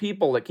brilliant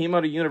people that came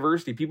out of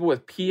university, people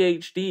with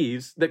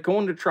PhDs that go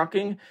into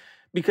trucking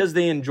because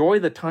they enjoy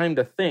the time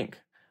to think.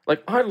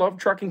 Like, I love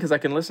trucking because I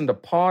can listen to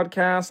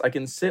podcasts, I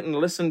can sit and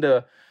listen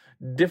to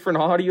different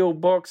audio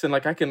books, and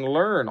like I can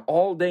learn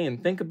all day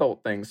and think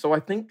about things. So I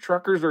think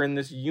truckers are in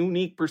this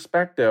unique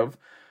perspective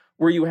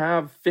where you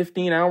have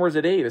 15 hours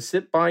a day to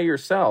sit by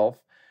yourself,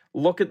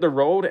 look at the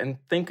road, and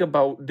think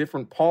about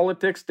different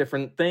politics,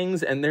 different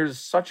things, and there's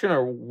such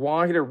a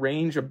wider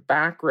range of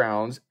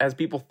backgrounds as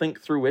people think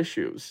through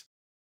issues.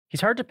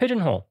 He's hard to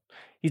pigeonhole.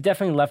 He's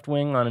definitely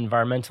left-wing on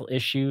environmental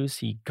issues.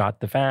 He got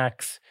the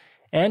vax.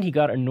 And he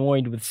got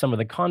annoyed with some of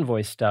the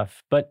convoy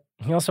stuff, but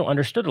he also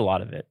understood a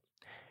lot of it.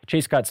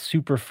 Chase got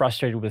super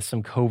frustrated with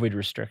some COVID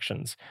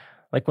restrictions,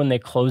 like when they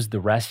closed the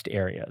rest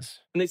areas.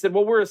 And they said,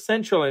 well, we're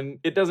essential and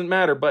it doesn't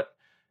matter, but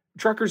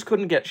truckers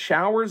couldn't get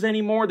showers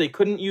anymore. They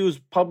couldn't use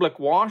public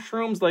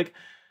washrooms. Like,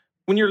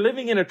 when you're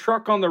living in a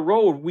truck on the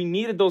road, we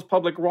needed those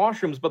public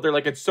washrooms, but they're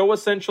like, it's so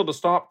essential to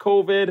stop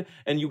COVID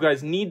and you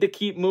guys need to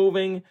keep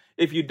moving.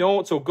 If you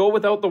don't, so go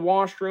without the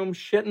washroom,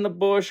 shit in the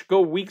bush,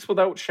 go weeks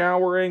without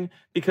showering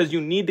because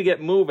you need to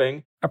get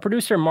moving. Our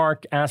producer,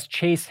 Mark, asked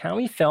Chase how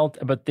he felt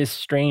about this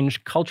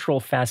strange cultural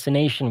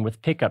fascination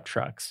with pickup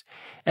trucks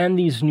and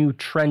these new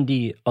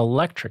trendy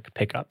electric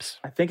pickups.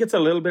 I think it's a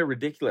little bit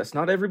ridiculous.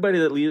 Not everybody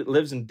that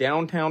lives in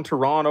downtown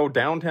Toronto,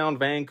 downtown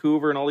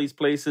Vancouver, and all these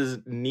places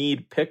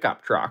need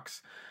pickup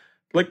trucks.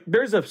 Like,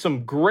 there's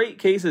some great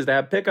cases to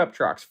have pickup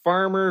trucks.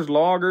 Farmers,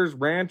 loggers,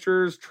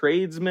 ranchers,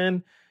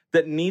 tradesmen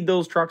that need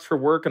those trucks for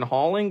work and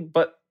hauling,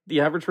 but the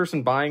average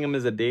person buying them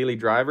as a daily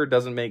driver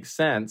doesn't make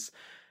sense.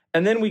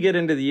 And then we get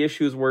into the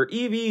issues where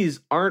EVs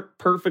aren't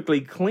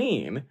perfectly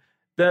clean,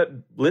 that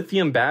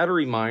lithium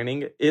battery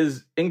mining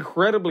is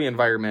incredibly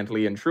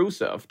environmentally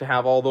intrusive to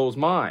have all those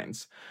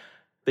mines.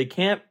 They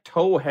can't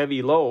tow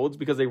heavy loads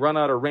because they run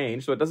out of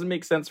range, so it doesn't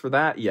make sense for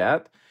that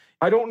yet.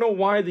 I don't know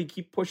why they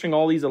keep pushing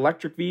all these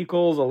electric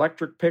vehicles,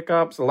 electric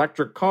pickups,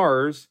 electric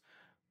cars,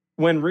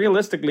 when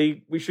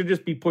realistically, we should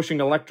just be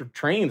pushing electric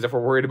trains if we're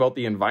worried about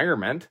the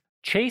environment.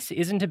 Chase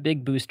isn't a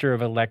big booster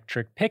of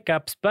electric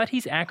pickups, but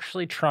he's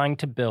actually trying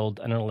to build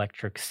an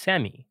electric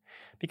semi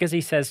because he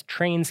says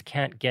trains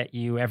can't get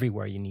you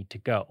everywhere you need to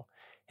go.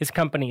 His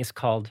company is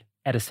called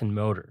Edison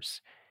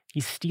Motors.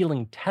 He's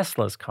stealing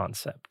Tesla's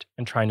concept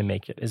and trying to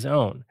make it his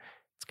own.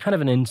 It's kind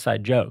of an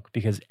inside joke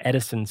because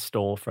Edison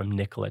stole from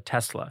Nikola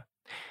Tesla.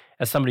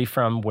 As somebody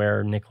from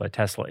where Nikola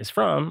Tesla is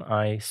from,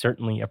 I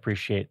certainly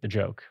appreciate the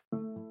joke.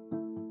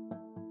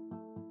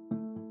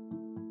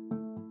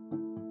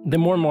 The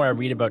more and more I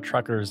read about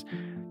truckers,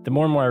 the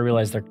more and more I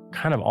realize they're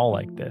kind of all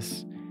like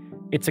this.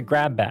 It's a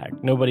grab bag.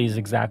 Nobody's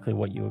exactly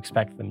what you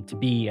expect them to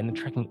be, and the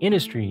trucking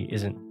industry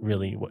isn't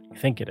really what you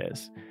think it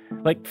is.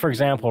 Like, for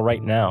example,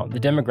 right now, the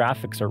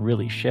demographics are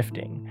really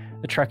shifting.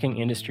 The trucking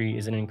industry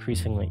is an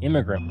increasingly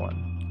immigrant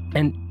one,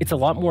 and it's a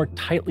lot more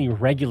tightly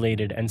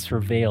regulated and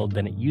surveilled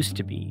than it used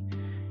to be.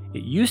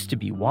 It used to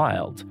be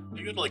wild.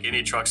 You go to like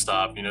any truck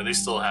stop, they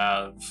still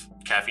have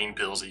caffeine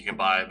pills that you can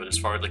buy, but as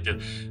far as like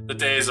the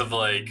days of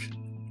like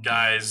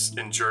guys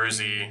in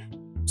Jersey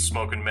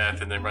smoking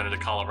meth and then running to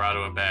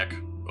Colorado and back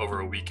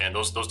over a weekend,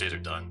 those days are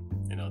done.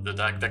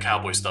 The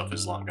cowboy stuff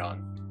is long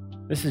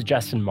gone. This is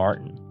Justin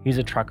Martin. He's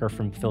a trucker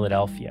from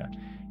Philadelphia.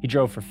 He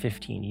drove for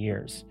 15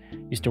 years. He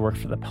used to work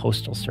for the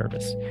Postal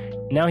Service.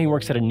 Now he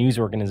works at a news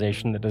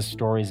organization that does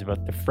stories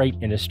about the freight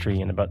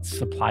industry and about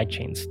supply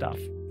chain stuff.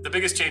 The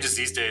biggest changes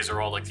these days are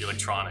all like the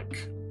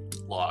electronic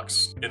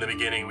logs. In the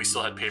beginning, we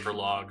still had paper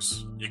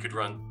logs. You could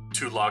run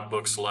 2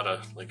 logbooks. A lot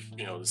of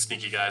the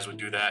sneaky guys would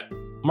do that.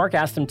 Mark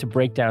asked him to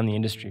break down the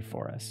industry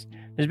for us.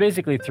 There's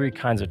basically 3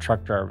 kinds of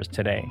truck drivers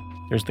today.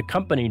 There's the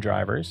company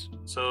drivers.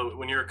 So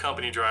when you're a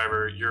company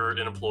driver, you're an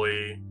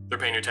employee. They're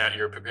paying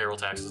your payroll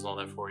taxes and all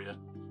that for you.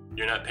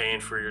 You're not paying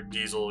for your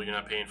diesel. You're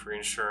not paying for your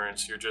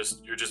insurance. You're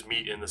just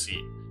meat in the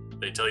seat.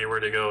 They tell you where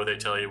to go. They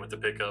tell you what to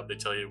pick up. They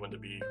tell you when to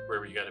be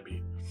wherever you got to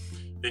be.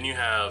 Then you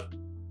have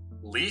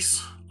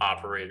lease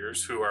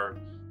operators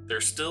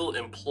they're still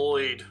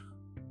employed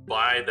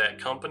by that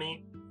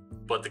company,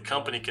 but the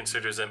company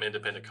considers them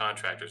independent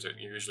contractors. They're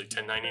usually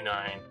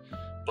 1099,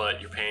 but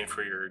you're paying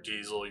for your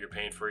diesel, you're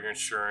paying for your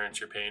insurance,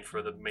 you're paying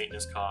for the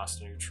maintenance cost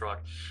in your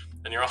truck,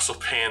 and you're also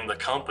paying the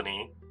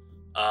company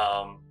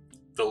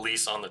the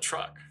lease on the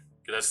truck.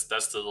 That's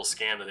the little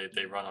scam that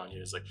they run on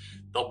you. It's like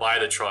they'll buy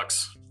the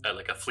trucks at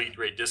like a fleet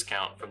rate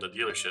discount from the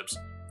dealerships,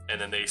 and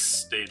then they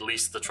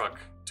lease the truck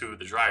to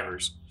the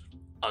drivers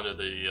under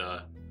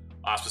the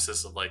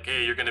auspices of like,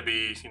 hey, you're gonna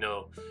be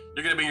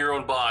your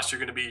own boss, you're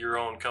gonna be your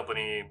own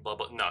company, blah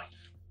blah. No,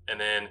 and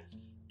then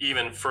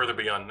even further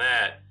beyond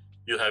that,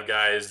 you'll have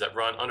guys that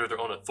run under their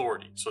own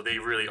authority, so they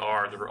really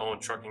are their own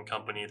trucking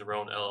company, their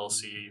own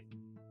LLC.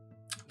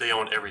 They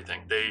own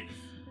everything. They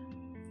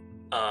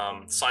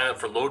sign up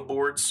for load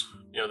boards.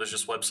 There's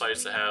just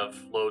websites that have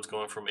loads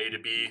going from A to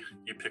B.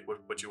 You pick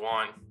what you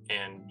want,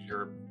 and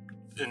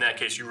in that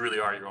case, you really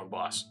are your own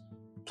boss.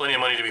 Plenty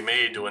of money to be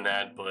made doing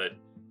that, but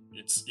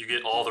you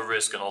get all the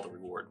risk and all the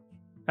reward.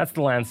 That's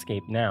the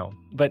landscape now,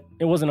 but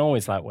it wasn't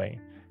always that way.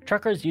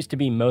 Truckers used to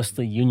be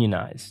mostly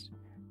unionized.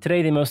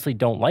 Today, they mostly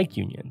don't like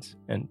unions,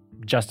 and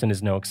Justin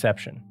is no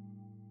exception.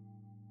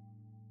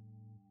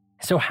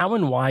 So how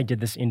and why did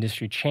this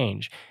industry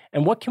change?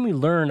 And what can we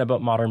learn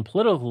about modern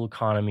political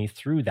economy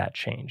through that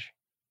change?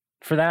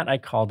 For that, I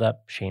called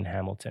up Shane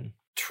Hamilton.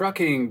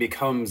 Trucking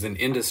becomes an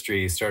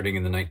industry starting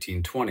in the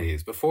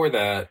 1920s. Before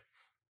that,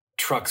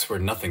 trucks were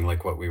nothing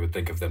like what we would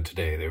think of them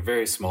today. They're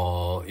very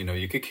small,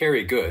 you could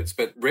carry goods,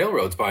 but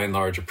railroads by and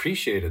large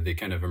appreciated the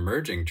kind of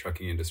emerging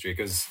trucking industry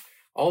because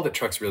all that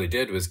trucks really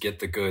did was get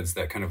the goods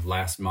that kind of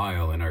last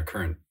mile in our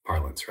current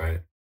parlance,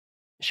 right?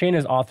 Shane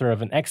is author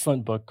of an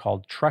excellent book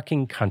called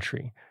Trucking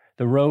Country,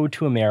 The Road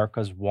to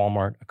America's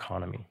Walmart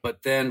Economy.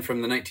 But then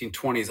from the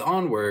 1920s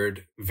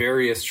onward,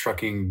 various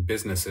trucking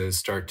businesses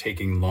start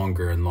taking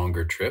longer and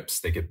longer trips.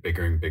 They get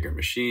bigger and bigger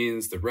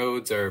machines. The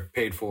roads are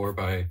paid for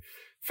by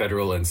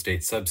federal and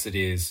state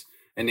subsidies,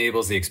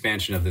 enables the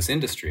expansion of this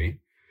industry,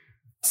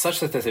 such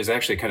that there's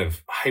actually kind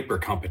of hyper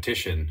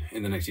competition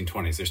in the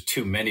 1920s. There's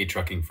too many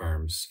trucking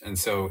firms. And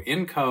so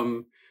in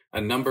come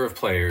a number of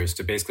players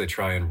to basically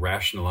try and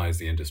rationalize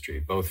the industry,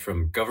 both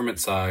from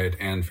government side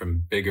and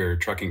from bigger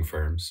trucking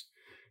firms,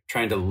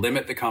 trying to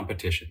limit the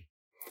competition.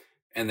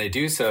 And they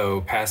do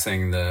so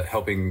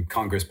helping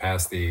Congress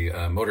pass the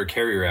Motor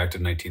Carrier Act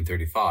of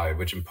 1935,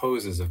 which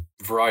imposes a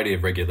variety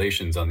of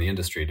regulations on the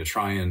industry to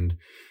try and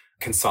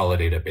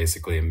consolidate it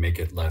basically and make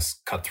it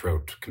less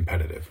cutthroat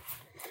competitive.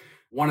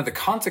 One of the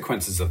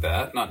consequences of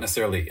that, not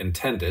necessarily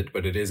intended,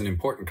 but it is an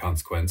important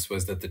consequence,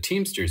 was that the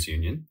Teamsters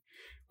Union,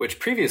 which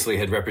previously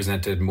had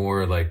represented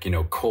more like,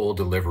 coal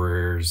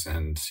deliverers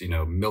and,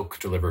 milk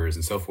deliverers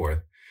and so forth,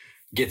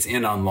 gets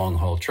in on long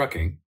haul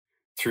trucking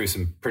through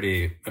some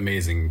pretty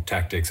amazing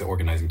tactics,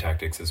 organizing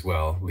tactics as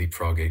well,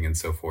 leapfrogging and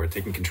so forth,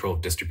 taking control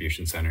of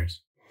distribution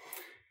centers.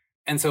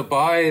 And so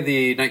by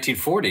the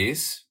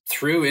 1940s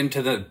through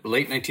into the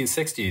late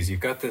 1960s,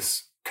 you've got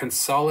this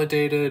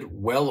consolidated,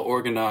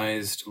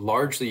 well-organized,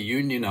 largely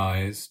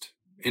unionized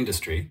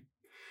industry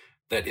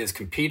that is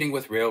competing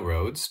with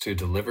railroads to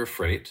deliver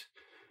freight,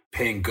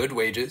 paying good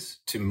wages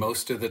to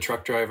most of the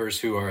truck drivers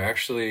who are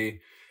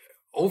actually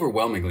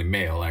overwhelmingly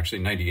male.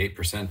 Actually,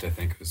 98%, I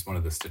think, was one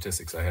of the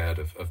statistics I had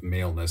of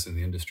maleness in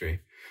the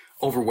industry.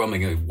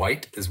 Overwhelmingly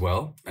white as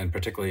well, and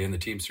particularly in the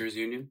Teamsters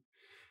Union.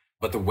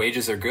 But the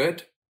wages are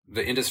good.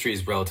 The industry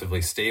is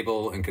relatively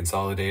stable and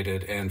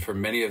consolidated. And for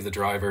many of the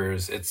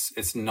drivers,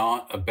 it's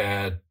not a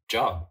bad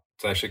job.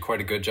 It's actually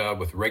quite a good job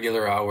with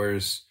regular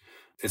hours.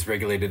 It's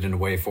regulated in a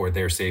way for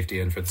their safety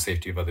and for the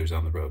safety of others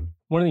on the road.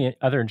 One of the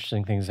other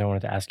interesting things I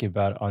wanted to ask you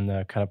about on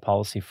the kind of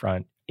policy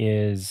front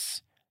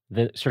is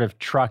the sort of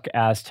truck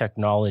as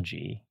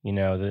technology,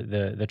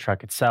 the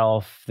truck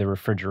itself, the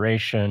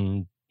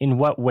refrigeration. In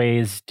what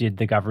ways did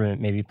the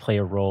government maybe play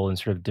a role in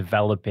sort of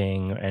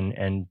developing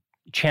and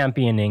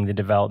championing the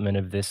development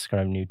of this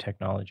kind of new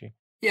technology?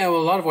 Yeah, well,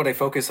 a lot of what I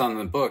focus on in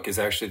the book is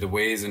actually the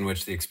ways in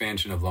which the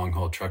expansion of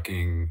long-haul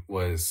trucking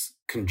was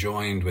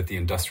conjoined with the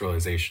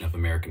industrialization of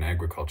American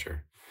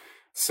agriculture.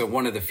 So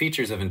one of the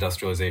features of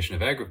industrialization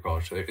of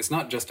agriculture is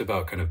not just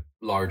about kind of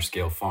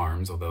large-scale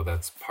farms, although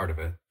that's part of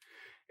it.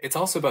 It's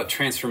also about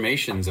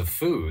transformations of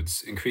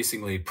foods,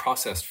 increasingly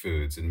processed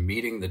foods, and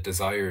meeting the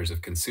desires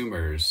of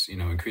consumers,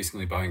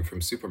 increasingly buying from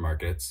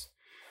supermarkets,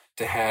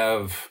 to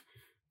have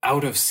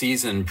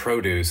out-of-season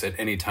produce at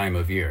any time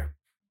of year.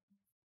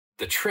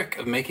 The trick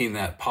of making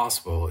that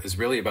possible is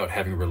really about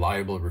having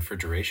reliable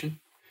refrigeration,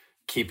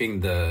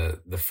 keeping the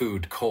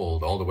food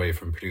cold all the way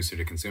from producer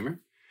to consumer.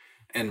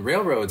 And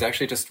railroads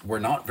actually just were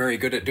not very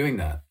good at doing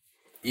that.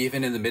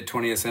 Even in the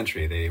mid-20th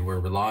century, they were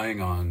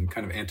relying on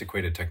kind of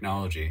antiquated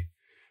technology.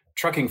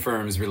 Trucking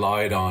firms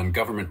relied on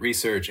government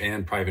research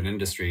and private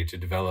industry to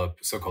develop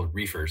so-called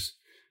reefers,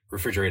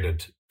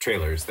 refrigerated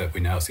trailers that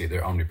we now see.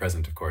 They're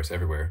omnipresent, of course,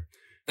 everywhere.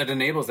 That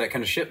enables that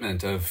kind of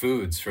shipment of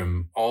foods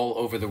from all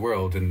over the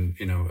world in,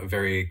 a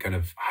very kind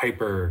of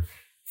hyper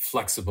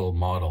flexible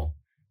model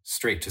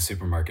straight to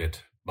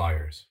supermarket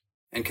buyers.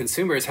 And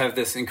consumers have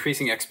this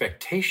increasing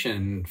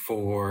expectation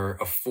for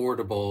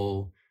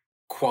affordable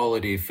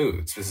quality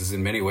foods. This is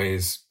in many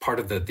ways part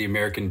of the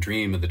American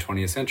dream of the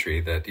 20th century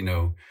that,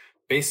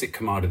 basic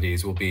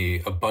commodities will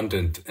be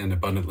abundant and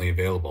abundantly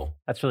available.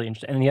 That's really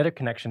interesting. And the other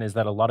connection is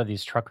that a lot of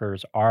these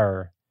truckers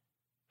are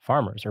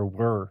farmers or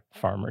were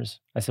farmers,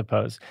 I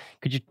suppose.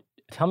 Could you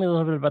tell me a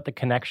little bit about the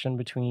connection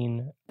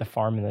between the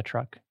farm and the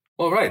truck?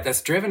 Well, right.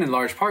 That's driven in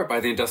large part by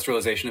the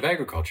industrialization of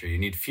agriculture. You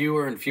need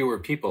fewer and fewer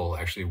people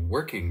actually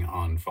working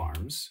on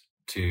farms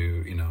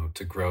to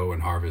grow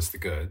and harvest the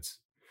goods.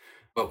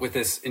 But with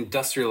this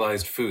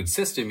industrialized food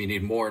system, you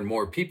need more and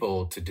more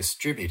people to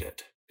distribute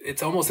it.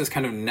 It's almost this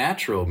kind of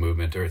natural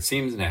movement, or it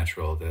seems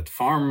natural, that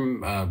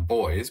farm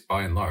boys,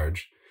 by and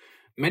large,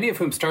 many of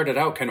whom started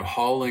out kind of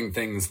hauling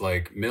things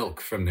like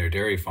milk from their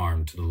dairy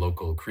farm to the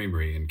local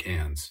creamery in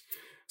cans.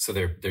 So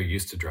they're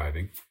used to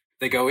driving.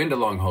 They go into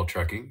long-haul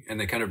trucking and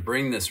they kind of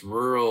bring this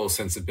rural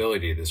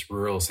sensibility, this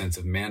rural sense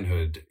of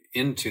manhood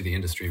into the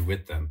industry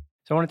with them.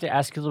 So I wanted to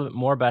ask you a little bit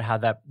more about how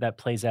that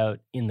plays out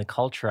in the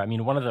culture. I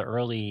mean, one of the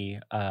early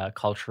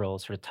cultural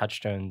sort of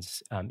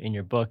touchstones in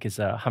your book is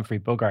a Humphrey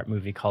Bogart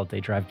movie called They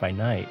Drive by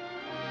Night.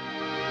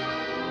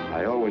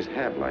 I always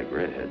have liked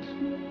redheads.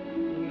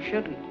 You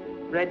shouldn't.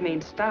 Red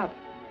means stop.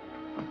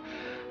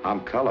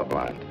 I'm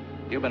colorblind.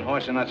 You've been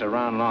horsing us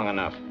around long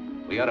enough.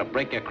 We ought to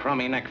break your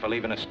crummy neck for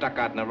leaving us stuck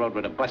out in the road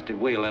with a busted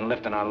wheel and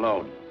lifting our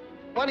load.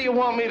 What do you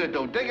want me to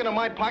do? Dig into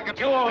my pocket?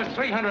 You owe us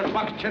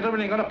 $300, Chisholm,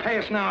 and you're going to pay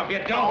us now if you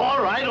don't. Oh,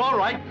 all right.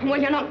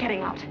 Well, you're not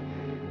getting out.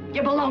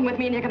 You belong with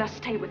me and you're going to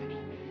stay with me.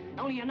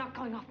 Only you're not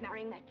going off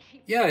marrying that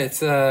cheap... Yeah,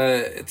 it's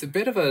a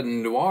bit of a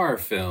noir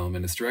film,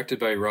 and it's directed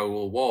by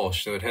Raoul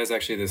Walsh, so it has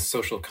actually this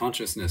social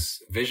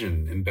consciousness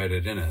vision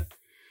embedded in it.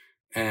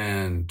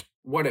 And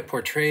what it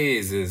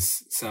portrays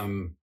is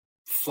some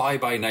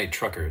fly-by-night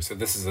truckers. So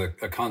this is a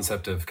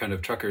concept of kind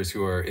of truckers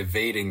who are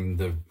evading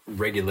the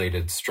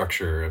regulated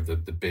structure of the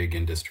big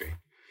industry.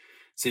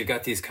 So you've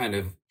got these kind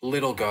of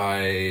little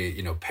guy,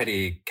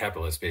 petty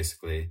capitalists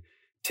basically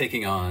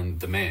taking on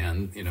the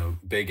man,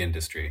 big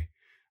industry,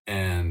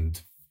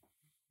 and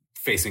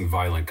facing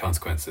violent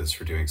consequences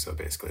for doing so.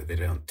 Basically, they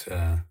don't.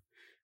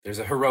 There's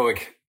a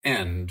heroic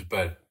end,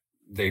 but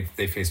they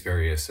face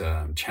various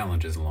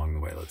challenges along the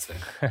way. Let's say,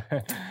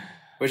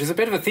 which is a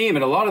bit of a theme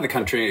in a lot of the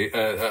country,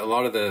 a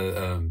lot of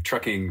the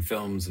trucking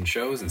films and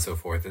shows and so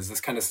forth. Is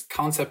this kind of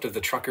concept of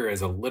the trucker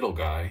as a little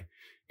guy,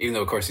 even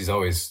though of course he's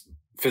always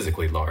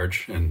physically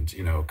large and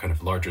kind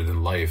of larger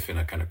than life in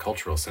a kind of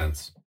cultural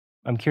sense.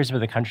 I'm curious about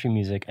the country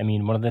music. I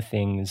mean, one of the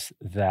things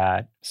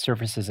that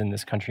surfaces in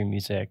this country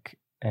music,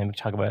 and we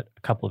talk about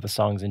a couple of the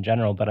songs in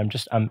general, but I'm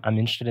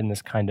interested in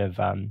this kind of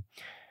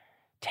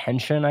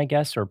tension, I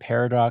guess, or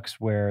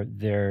paradox where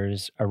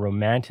there's a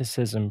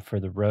romanticism for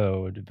the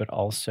road, but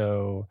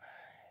also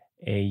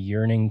a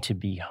yearning to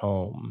be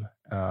home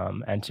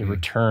and to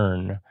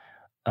return.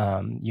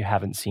 You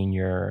haven't seen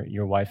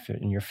your wife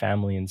and your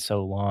family in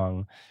so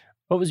long.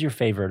 What was your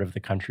favorite of the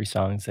country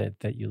songs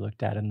that you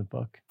looked at in the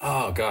book?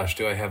 Oh, gosh,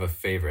 do I have a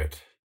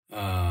favorite?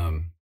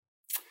 I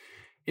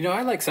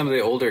like some of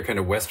the older kind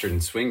of Western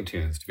swing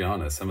tunes, to be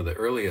honest, some of the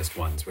earliest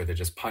ones where they're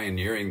just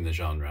pioneering the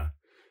genre.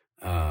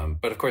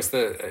 But of course,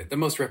 the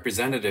most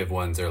representative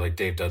ones are like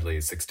Dave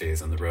Dudley's 6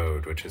 Days on the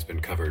Road, which has been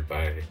covered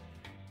by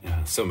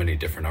so many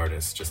different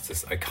artists, just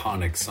this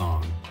iconic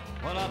song.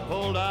 When I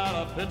pulled out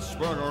of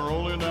Pittsburgh,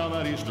 rolling down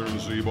that eastern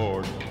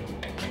seaboard,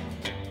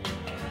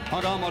 I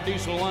got my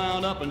diesel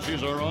wound up and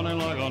she's a-running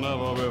like I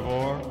never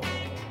before.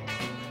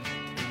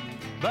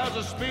 There's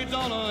a speed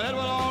zone ahead,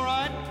 well, all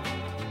right.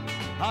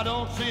 I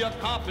don't see a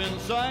cop in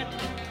sight.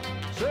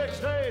 6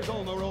 days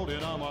on the road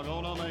and I'm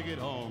gonna make it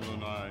home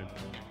tonight.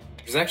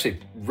 It was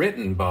actually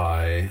written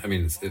by,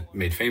 it's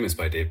made famous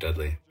by Dave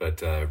Dudley,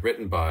 but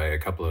written by a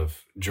couple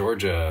of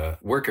Georgia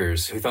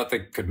workers who thought they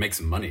could make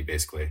some money,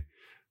 basically,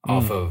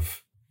 off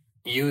of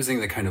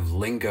using the kind of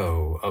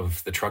lingo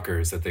of the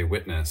truckers that they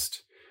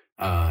witnessed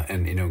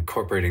and,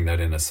 incorporating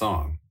that in a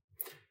song.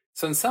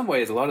 So in some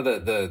ways, a lot of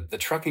the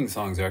trucking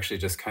songs are actually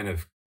just kind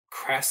of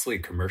crassly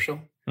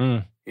commercial.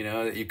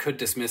 You could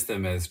dismiss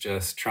them as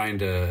just trying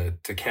to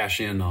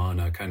cash in on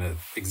a kind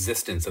of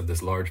existence of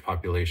this large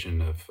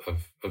population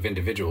of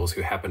individuals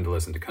who happen to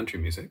listen to country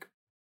music.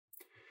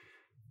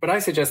 But I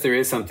suggest there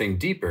is something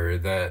deeper,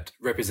 that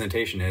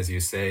representation, as you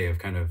say, of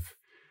kind of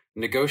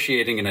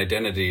negotiating an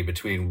identity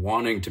between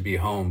wanting to be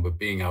home but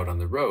being out on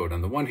the road.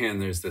 On the one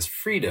hand, there's this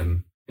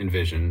freedom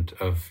envisioned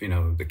of,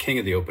 the king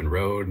of the open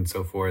road and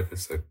so forth.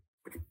 It's a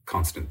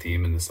constant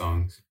theme in the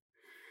songs.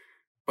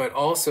 But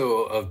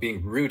also of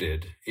being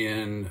rooted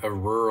in a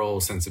rural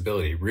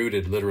sensibility,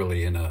 rooted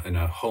literally in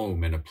a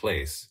home, in a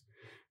place.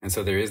 And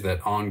so there is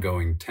that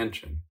ongoing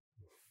tension.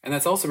 And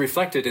that's also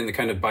reflected in the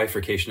kind of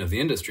bifurcation of the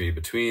industry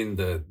between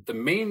the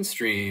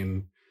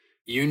mainstream,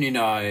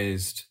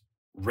 unionized,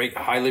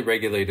 highly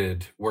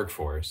regulated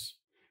workforce,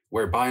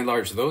 where by and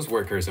large, those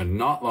workers are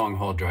not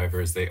long-haul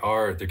drivers.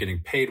 They're getting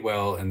paid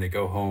well and they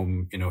go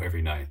home,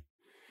 every night.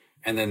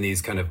 And then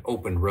these kind of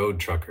open road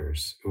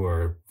truckers who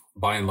are,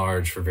 by and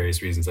large, for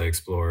various reasons I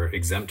explore,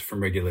 exempt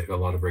from a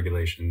lot of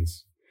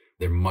regulations.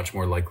 They're much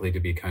more likely to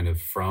be kind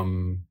of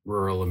from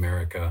rural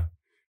America.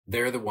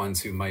 They're the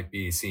ones who might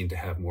be seen to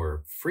have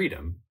more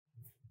freedom,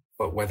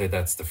 but whether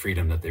that's the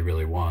freedom that they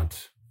really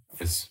want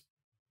is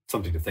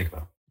something to think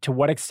about. To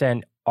what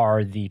extent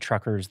are the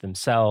truckers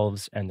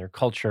themselves and their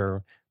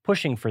culture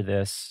pushing for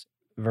this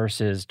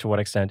versus to what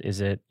extent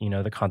is it,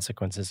 the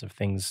consequences of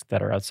things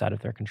that are outside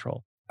of their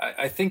control?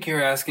 I think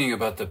you're asking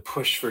about the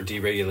push for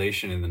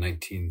deregulation in the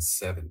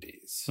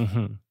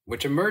 1970s,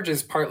 which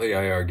emerges partly,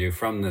 I argue,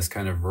 from this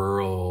kind of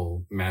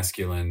rural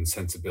masculine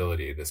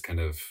sensibility, this kind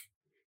of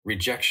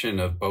rejection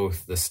of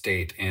both the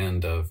state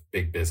and of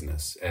big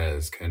business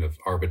as kind of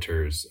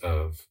arbiters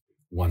of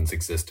one's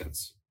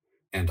existence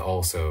and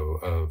also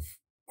of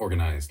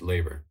organized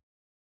labor.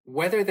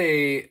 Whether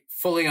they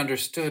fully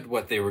understood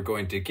what they were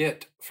going to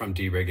get from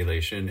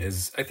deregulation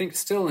is, I think,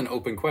 still an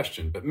open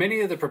question. But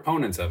many of the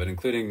proponents of it,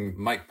 including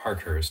Mike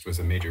Parkhurst, was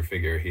a major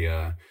figure. He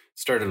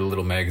started a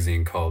little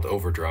magazine called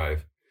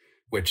Overdrive,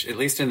 which, at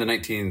least in the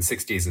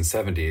 1960s and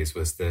 70s,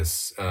 was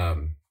this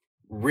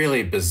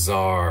really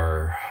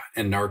bizarre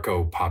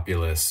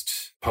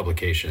anarcho-populist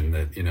publication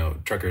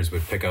that, truckers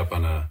would pick up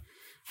on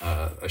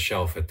a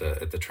shelf at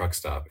the truck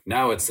stop.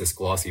 Now it's this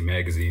glossy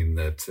magazine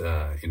that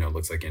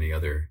looks like any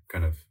other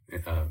kind of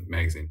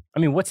magazine.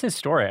 I mean, what's his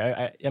story?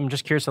 I'm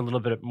just curious a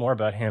little bit more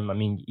about him. I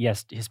mean,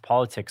 yes, his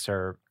politics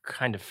are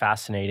kind of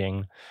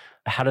fascinating.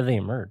 How do they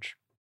emerge?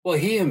 Well,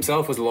 he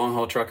himself was a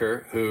long-haul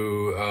trucker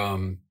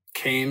who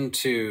came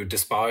to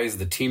despise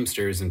the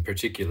Teamsters in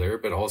particular,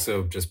 but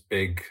also just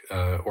big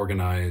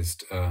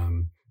organized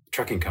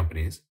trucking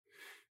companies,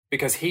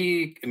 because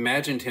he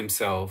imagined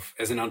himself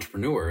as an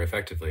entrepreneur,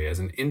 effectively, as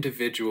an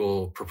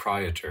individual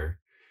proprietor,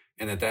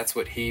 and that's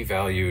what he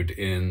valued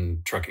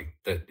in trucking,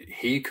 that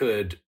he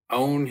could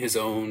own his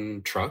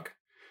own truck,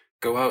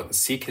 go out and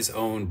seek his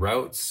own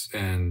routes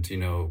and,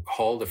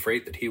 haul the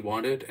freight that he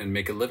wanted and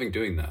make a living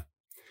doing that.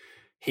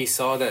 He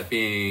saw that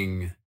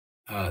being,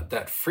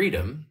 that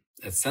freedom,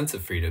 that sense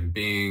of freedom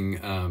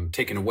being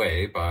taken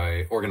away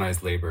by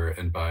organized labor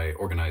and by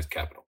organized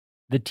capital.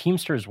 The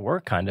Teamsters were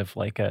kind of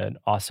like an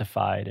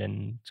ossified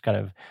and it's kind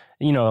of,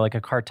 like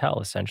a cartel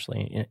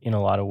essentially in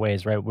a lot of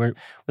ways, right? Were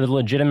the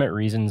legitimate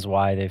reasons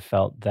why they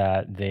felt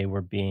that they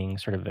were being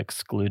sort of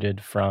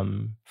excluded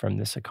from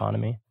this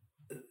economy?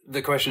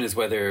 The question is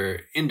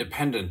whether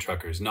independent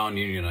truckers,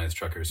 non-unionized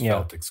truckers,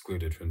 felt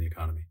excluded from the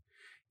economy.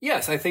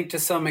 Yes, I think to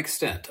some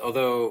extent.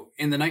 Although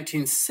in the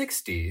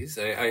 1960s,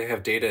 I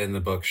have data in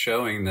the book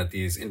showing that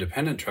these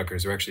independent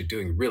truckers are actually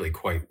doing really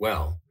quite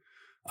well.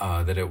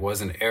 That it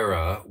was an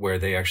era where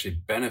they actually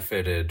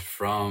benefited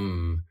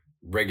from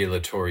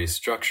regulatory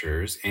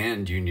structures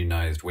and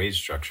unionized wage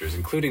structures,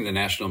 including the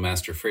National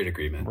Master Freight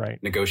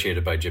Agreement,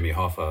 negotiated by Jimmy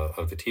Hoffa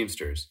of the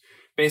Teamsters,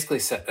 basically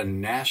set a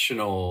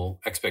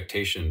national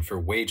expectation for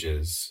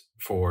wages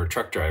for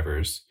truck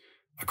drivers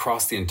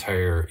across the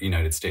entire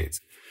United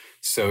States.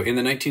 So in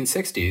the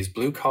 1960s,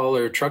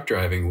 blue-collar truck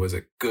driving was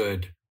a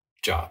good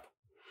job,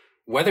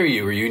 whether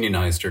you were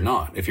unionized or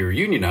not. If you were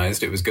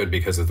unionized, it was good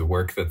because of the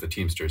work that the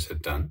Teamsters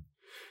had done.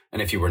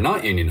 And if you were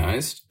not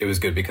unionized, it was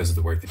good because of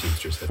the work the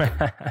Teamsters had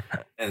done.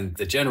 And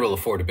the general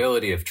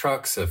affordability of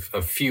trucks, of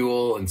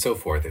fuel, and so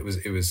forth, it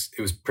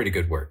was pretty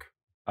good work.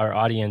 Our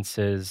audience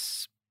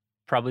is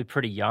probably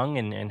pretty young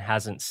and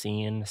hasn't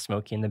seen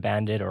Smokey and the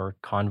Bandit or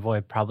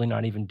Convoy, probably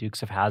not even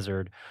Dukes of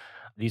Hazzard.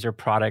 These are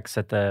products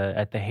at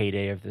the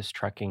heyday of this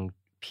trucking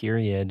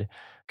period.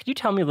 Could you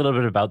tell me a little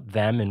bit about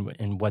them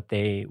and what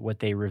they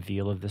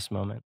reveal of this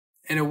moment?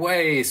 In a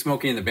way,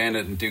 Smokey and the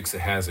Bandit and Dukes of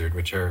Hazzard,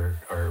 which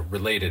are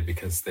related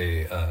because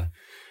they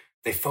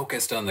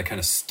focused on the kind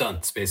of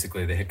stunts,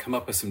 basically. They had come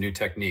up with some new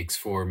techniques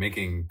for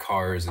making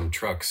cars and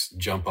trucks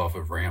jump off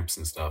of ramps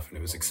and stuff, and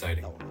it was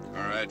exciting. All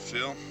right,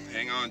 Phil,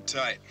 hang on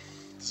tight.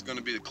 This is going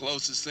to be the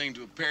closest thing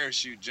to a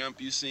parachute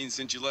jump you've seen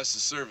since you left the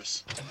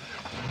service.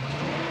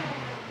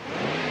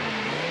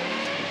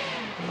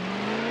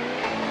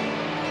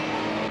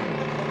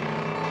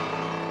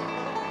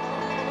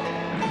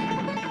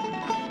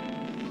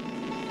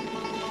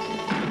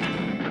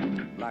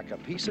 Like a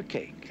piece of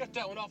cake. Cut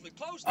that one awfully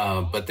close.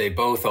 But they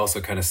both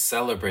also kind of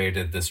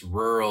celebrated this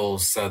rural,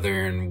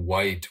 southern,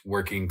 white,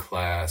 working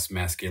class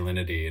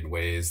masculinity in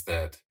ways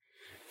that,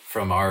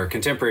 from our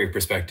contemporary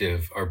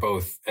perspective, are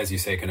both, as you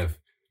say, kind of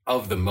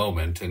the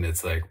moment. And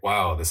it's like,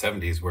 wow, the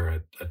 70s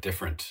were a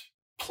different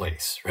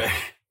place,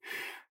 right?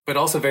 But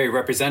also very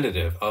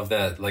representative of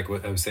that, like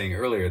what I was saying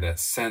earlier, that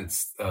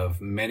sense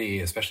of many,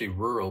 especially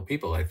rural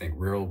people, I think,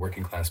 rural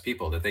working class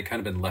people, that they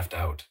kind of been left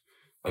out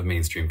of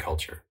mainstream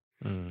culture.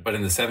 But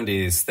in the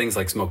 70s, things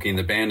like Smokey and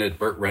the Bandit,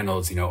 Burt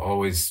Reynolds,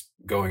 always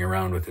going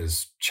around with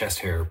his chest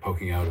hair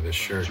poking out of his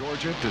shirt.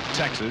 Georgia to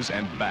Texas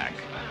and back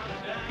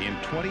in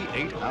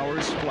 28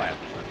 hours flat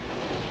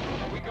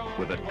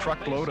with a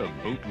truckload of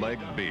bootleg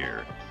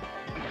beer.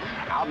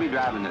 I'll be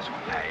driving this one.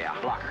 Hey,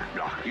 Blocker.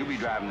 You'll be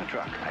driving the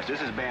truck.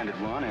 This is Bandit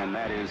 1, and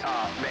that is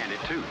Bandit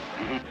 2.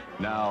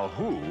 Now,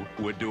 who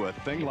would do a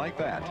thing like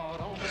that?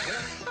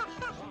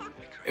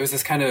 It was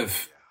this kind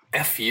of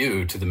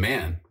FU to the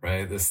man,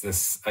 right?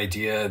 This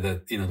idea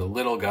that, the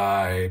little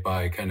guy,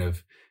 by kind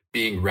of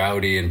being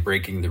rowdy and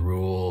breaking the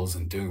rules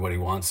and doing what he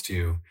wants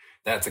to,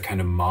 that's a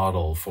kind of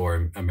model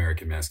for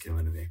American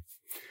masculinity.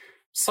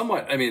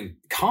 Somewhat,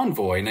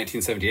 Convoy,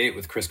 1978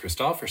 with Chris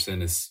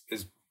Christopherson is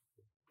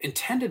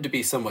intended to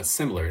be somewhat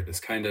similar,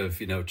 this kind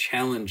of,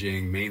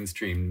 challenging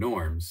mainstream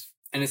norms.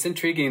 And it's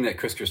intriguing that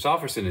Chris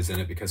Christopherson is in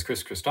it because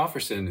Chris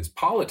Christopherson's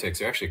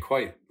politics are actually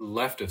quite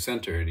left of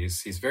center, and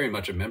he's very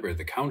much a member of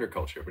the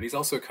counterculture, but he's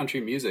also a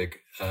country music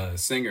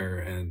singer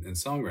and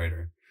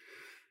songwriter.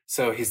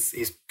 So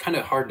he's kind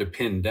of hard to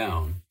pin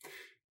down.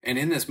 And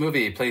in this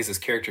movie, he plays this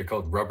character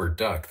called Rubber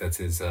Duck. That's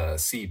his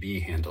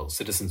CB handle,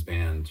 Citizens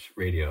Band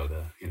Radio,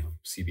 the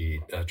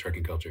CB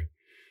trucking culture.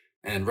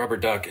 And Rubber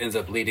Duck ends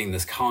up leading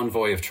this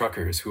convoy of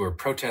truckers who are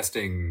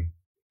protesting.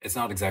 It's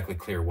not exactly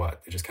clear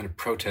what. They're just kind of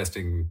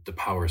protesting the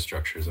power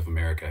structures of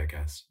America, I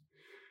guess.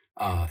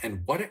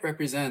 And what it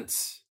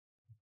represents,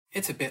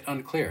 it's a bit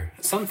unclear.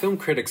 Some film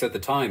critics at the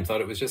time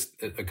thought it was just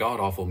a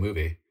god-awful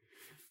movie.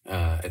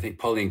 I think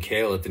Pauline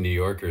Kael at the New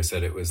Yorker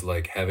said it was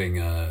like having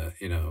a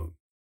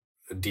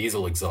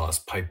diesel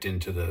exhaust piped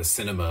into the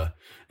cinema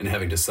and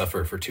having to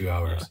suffer for 2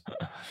 hours.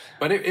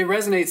 But it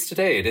resonates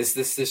today. It is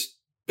this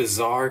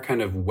bizarre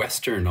kind of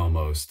Western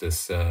almost,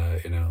 this,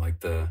 like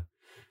the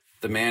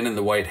man in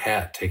the white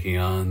hat taking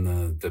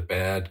on the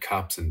bad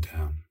cops in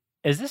town.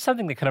 Is this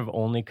something that kind of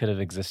only could have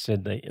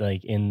existed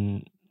like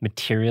in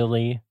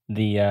materially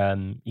the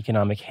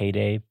economic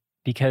heyday?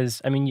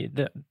 Because,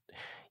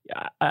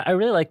 I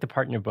really like the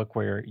part in your book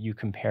where you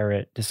compare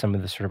it to some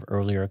of the sort of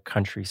earlier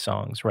country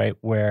songs, right?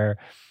 Where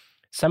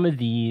some of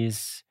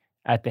these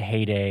at the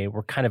heyday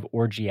were kind of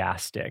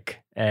orgiastic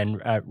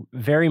and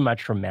very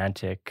much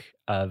romantic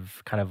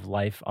of kind of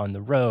life on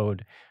the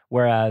road.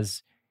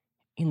 Whereas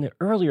in the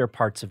earlier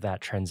parts of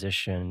that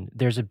transition,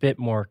 there's a bit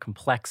more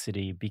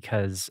complexity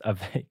because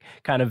of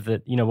kind of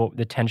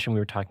the tension we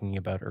were talking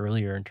about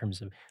earlier in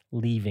terms of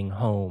leaving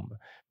home.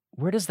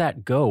 Where does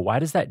that go? Why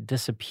does that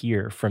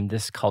disappear from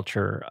this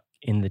culture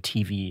in the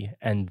TV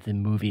and the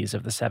movies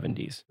of the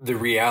 70s? The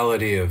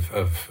reality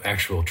of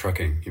actual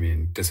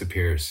trucking,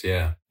 disappears.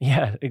 Yeah.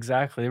 Yeah,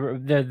 exactly.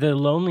 The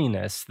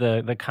loneliness,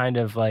 the kind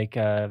of like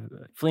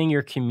fleeing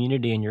your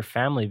community and your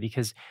family,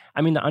 because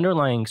the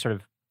underlying sort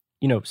of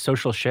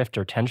social shift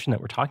or tension that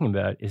we're talking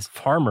about is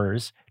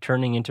farmers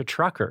turning into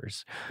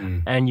truckers.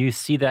 And you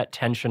see that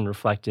tension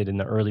reflected in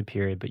the early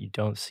period, but you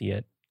don't see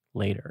it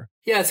later.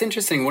 Yeah, it's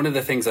interesting. One of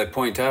the things I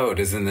point out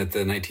is in that the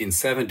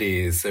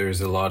 1970s, there's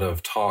a lot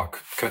of talk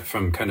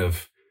from kind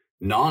of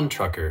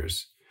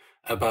non-truckers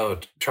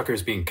about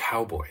truckers being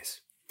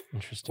cowboys.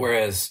 Interesting.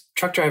 Whereas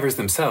truck drivers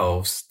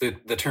themselves,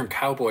 the term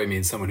cowboy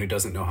means someone who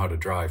doesn't know how to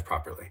drive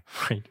properly.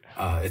 Right.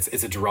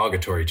 It's a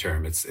derogatory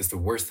term. It's the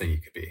worst thing you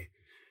could be.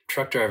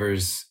 Truck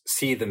drivers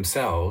see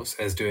themselves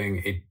as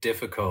doing a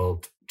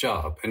difficult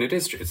job. And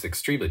it's an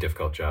extremely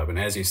difficult job. And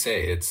as you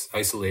say, it's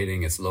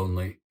isolating, it's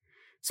lonely.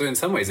 So in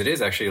some ways, it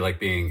is actually like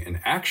being an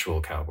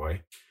actual cowboy,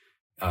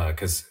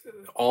 because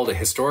all the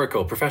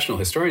professional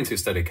historians who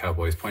study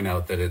cowboys point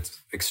out that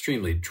it's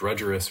extremely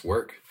drudgerous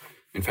work.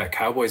 In fact,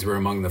 cowboys were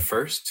among the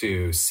first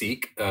to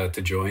seek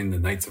to join the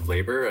Knights of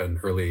Labor,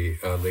 an early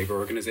labor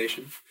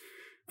organization.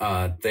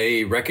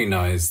 They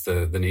recognized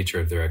the nature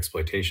of their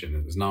exploitation.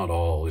 It was not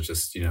all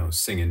just,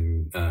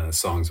 singing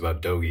songs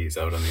about doggies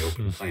out on the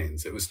open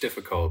plains. It was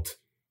difficult,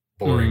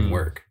 boring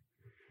work.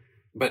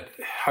 But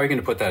how are you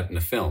going to put that in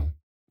a film?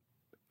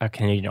 A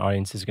Canadian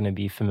audience is going to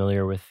be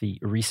familiar with the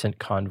recent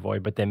convoy,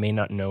 but they may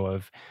not know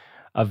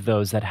of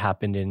those that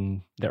happened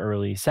in the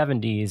early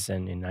 70s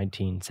and in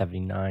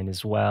 1979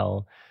 as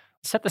well.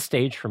 Set the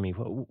stage for me.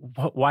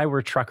 Why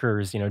were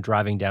truckers,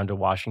 driving down to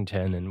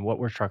Washington, and what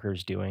were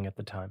truckers doing at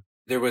the time?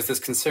 There was this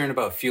concern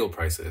about fuel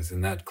prices,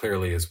 and that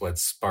clearly is what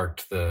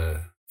sparked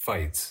the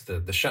fights,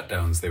 the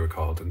shutdowns they were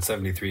called in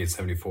 73 and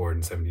 74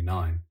 and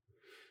 79.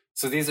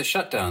 So these are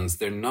shutdowns.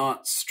 They're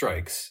not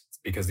strikes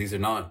because these are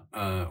not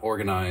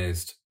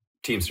organized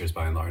Teamsters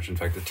by and large. In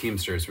fact, the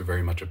Teamsters were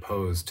very much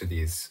opposed to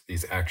these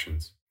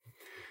actions.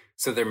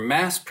 So they're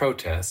mass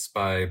protests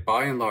by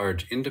and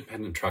large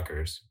independent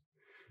truckers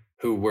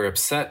who were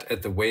upset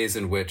at the ways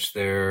in which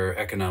their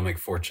economic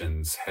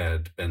fortunes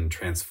had been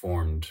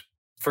transformed,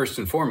 first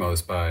and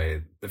foremost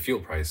by the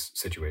fuel price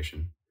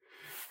situation.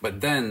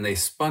 But then they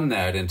spun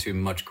that into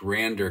much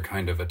grander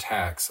kind of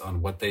attacks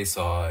on what they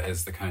saw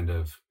as the kind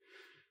of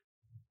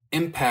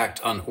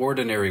impact on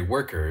ordinary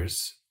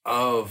workers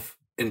of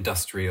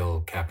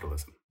industrial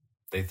capitalism.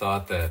 They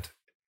thought that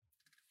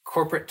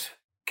corporate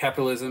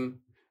capitalism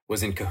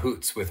was in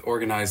cahoots with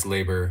organized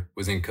labor,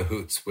 was in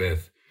cahoots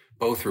with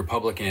both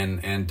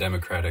Republican and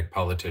Democratic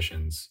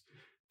politicians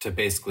to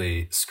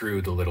basically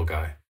screw the little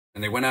guy.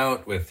 And they went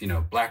out with,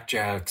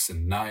 blackjacks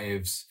and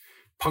knives,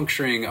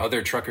 puncturing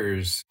other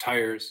truckers'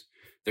 tires.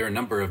 There are a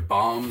number of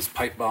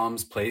pipe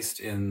bombs placed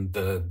in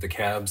the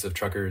cabs of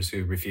truckers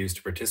who refused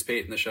to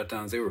participate in the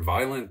shutdowns. They were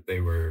violent, they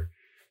were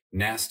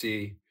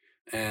nasty,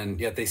 and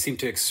yet they seemed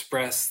to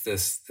express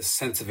this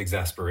sense of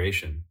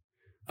exasperation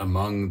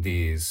among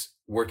these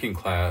working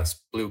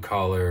class, blue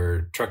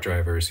collar truck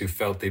drivers who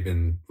felt they'd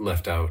been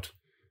left out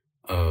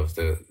of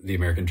the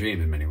American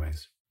dream in many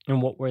ways.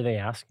 And what were they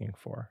asking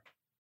for?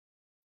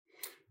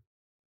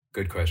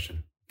 Good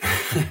question.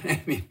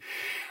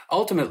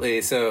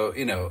 Ultimately, so,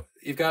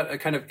 you've got a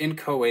kind of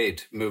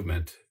inchoate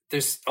movement.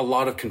 There's a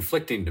lot of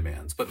conflicting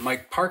demands, but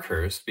Mike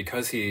Parkhurst,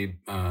 because he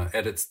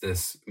edits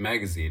this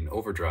magazine,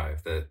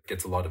 Overdrive, that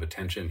gets a lot of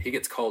attention, he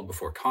gets called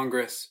before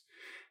Congress,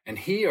 and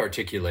he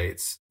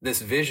articulates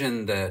this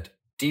vision that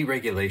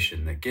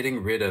deregulation, that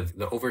getting rid of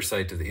the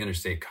oversight of the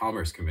Interstate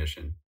Commerce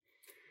Commission,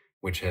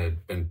 which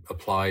had been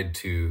applied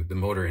to the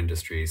motor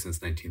industry since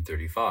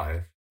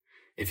 1935,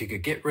 if you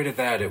could get rid of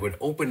that, it would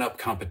open up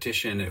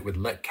competition. It would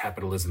let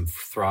capitalism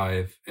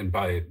thrive. And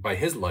by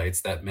his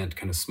lights, that meant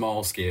kind of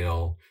small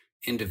scale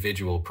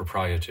individual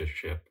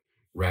proprietorship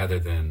rather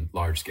than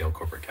large scale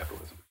corporate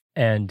capitalism.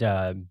 And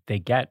they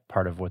get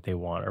part of what they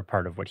want, or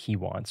part of what he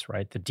wants,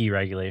 right? The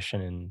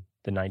deregulation in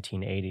the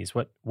 1980s.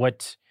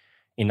 What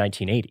in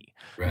 1980?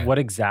 Right. What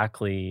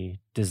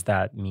exactly does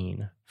that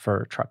mean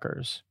for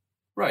truckers?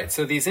 Right.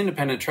 So these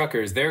independent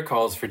truckers, their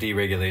calls for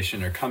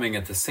deregulation are coming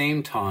at the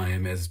same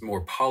time as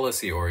more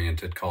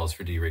policy-oriented calls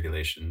for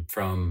deregulation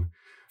from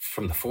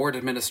the Ford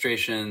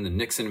administration, the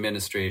Nixon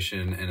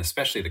administration, and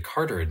especially the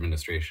Carter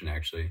administration,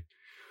 actually.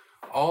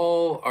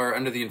 All are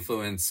under the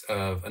influence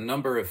of a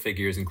number of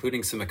figures,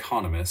 including some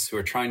economists who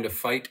are trying to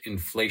fight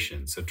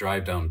inflation, so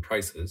drive down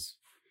prices,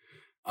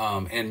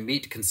 and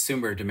meet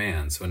consumer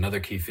demands. So another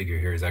key figure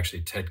here is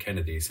actually Ted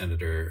Kennedy,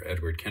 Senator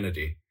Edward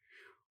Kennedy,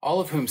 all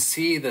of whom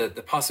see the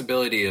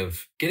possibility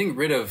of getting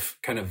rid of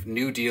kind of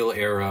New Deal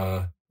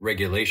era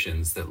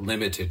regulations that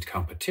limited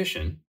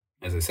competition.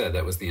 As I said,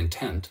 that was the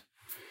intent.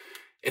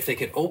 If they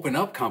could open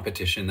up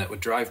competition that would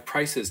drive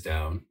prices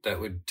down, that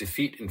would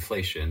defeat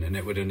inflation, and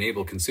it would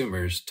enable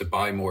consumers to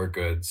buy more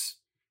goods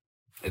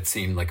It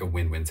seemed like a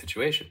win-win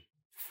situation.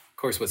 Of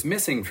course, what's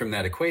missing from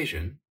that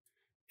equation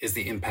is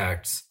the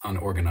impacts on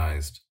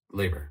organized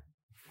labor.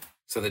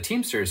 So the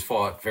Teamsters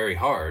fought very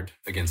hard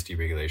against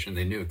deregulation.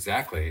 They knew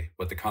exactly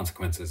what the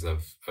consequences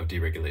of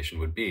deregulation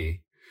would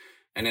be.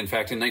 And in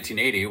fact, in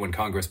 1980, when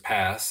Congress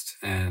passed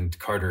and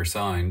Carter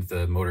signed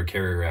the Motor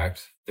Carrier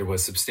Act, there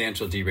was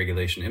substantial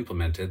deregulation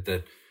implemented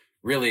that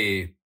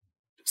really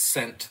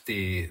sent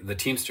the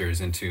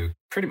Teamsters into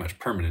pretty much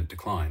permanent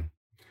decline.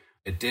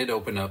 It did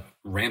open up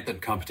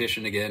rampant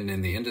competition again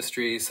in the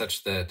industry,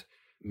 such that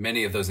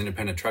many of those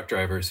independent truck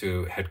drivers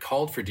who had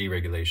called for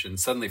deregulation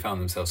suddenly found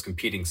themselves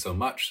competing so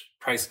much.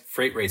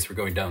 Freight rates were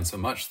going down so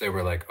much, they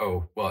were like,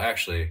 oh, well,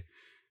 actually,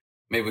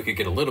 maybe we could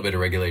get a little bit of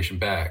regulation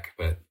back,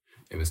 but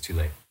it was too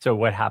late. So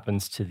what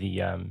happens to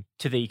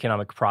the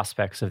economic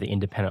prospects of the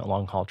independent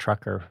long-haul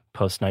trucker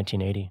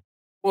post-1980?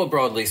 Well,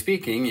 broadly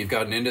speaking, you've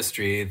got an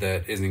industry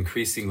that is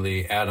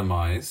increasingly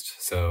atomized.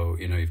 So,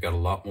 you've got a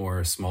lot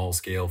more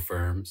small-scale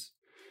firms,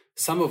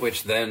 some of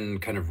which then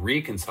kind of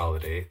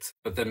reconsolidate.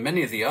 But then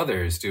many of the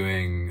others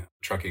doing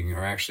trucking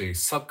are actually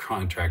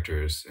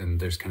subcontractors. And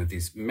there's kind of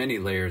these many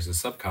layers of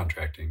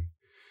subcontracting,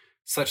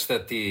 such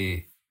that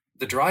the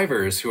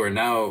drivers who are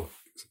now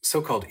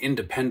so-called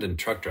independent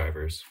truck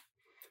drivers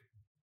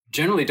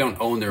generally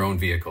don't own their own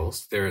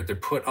vehicles. They're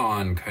put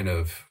on kind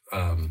of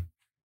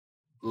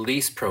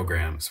lease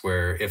programs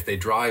where if they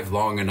drive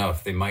long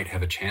enough, they might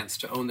have a chance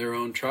to own their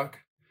own truck.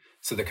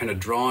 So they're kind of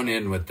drawn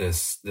in with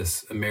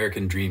this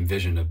American dream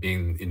vision of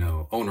being,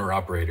 owner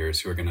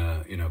operators who are going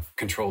to,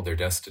 control their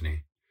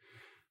destiny.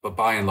 But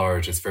by and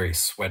large, it's very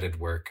sweated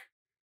work.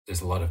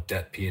 There's a lot of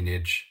debt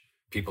peonage.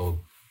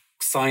 People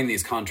sign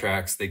these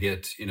contracts. They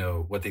get,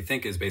 what they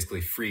think is basically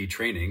free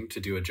training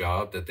to do a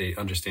job that they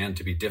understand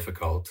to be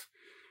difficult.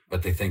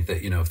 But they think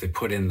that, if they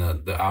put in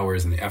the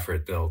hours and the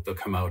effort, they'll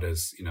come out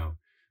as,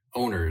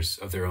 owners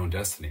of their own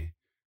destiny,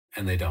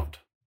 and they don't.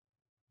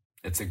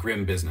 It's a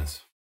grim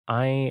business.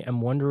 I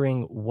am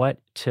wondering what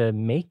to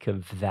make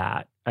of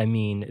that. I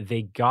mean,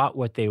 they got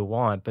what they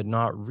want, but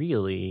not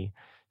really.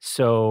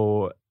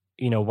 So,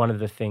 one of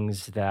the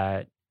things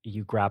that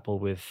you grapple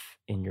with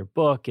in your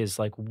book is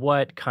like,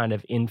 what kind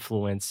of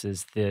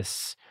influences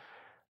this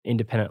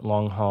independent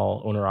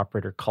long-haul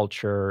owner-operator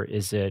culture?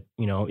 Is it,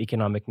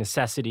 economic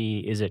necessity?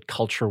 Is it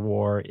culture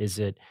war? Is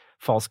it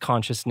false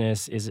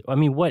consciousness?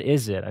 What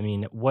is it?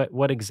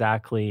 What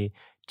exactly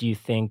do you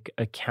think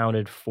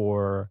accounted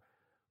for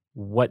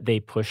what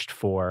they pushed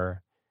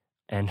for?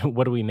 And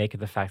what do we make of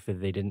the fact that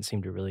they didn't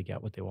seem to really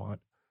get what they want?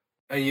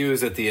 I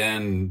use at the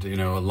end,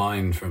 a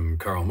line from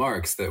Karl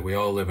Marx that we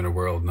all live in a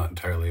world not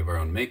entirely of our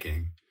own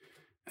making.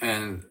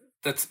 And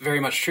that's very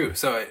much true.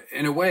 So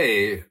in a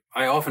way,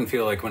 I often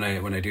feel like when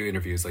I do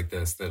interviews like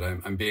this, that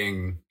I'm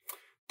being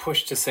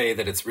pushed to say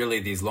that it's really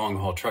these long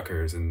haul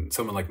truckers and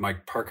someone like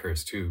Mike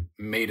Parkhurst who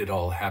made it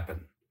all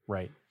happen.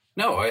 Right.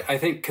 No, I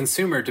think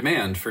consumer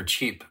demand for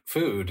cheap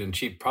food and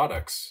cheap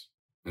products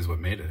is what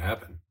made it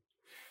happen.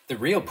 The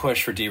real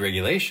push for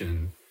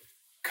deregulation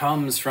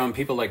comes from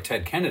people like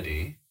Ted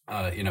Kennedy.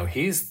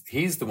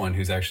 He's the one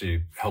who's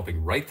actually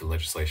helping write the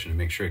legislation and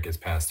make sure it gets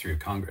passed through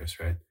Congress,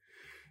 right?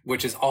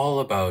 Which is all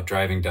about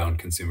driving down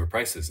consumer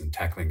prices and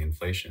tackling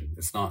inflation.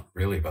 It's not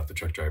really about the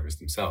truck drivers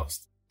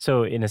themselves.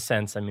 So in a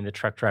sense, the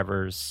truck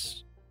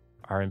drivers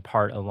are in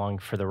part along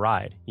for the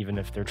ride, even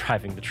if they're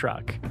driving the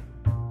truck.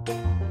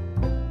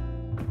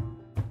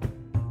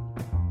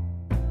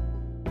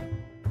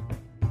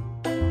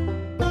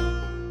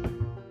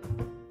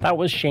 That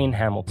was Shane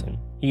Hamilton.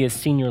 He is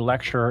senior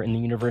lecturer in the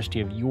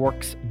University of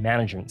York's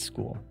Management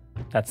School.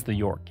 That's the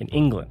York in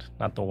England,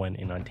 not the one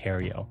in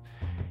Ontario.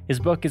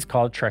 His book is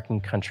called Trekking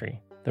Country: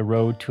 The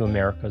Road to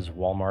America's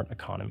Walmart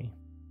Economy.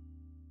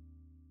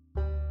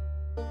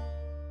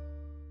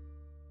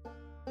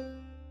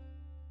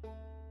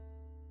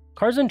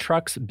 Cars and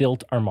trucks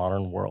built our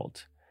modern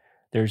world.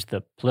 There's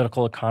the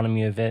political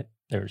economy of it,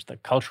 there's the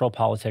cultural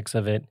politics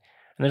of it,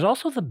 and there's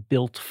also the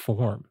built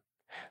form.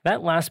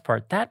 That last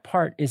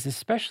part, is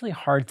especially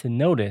hard to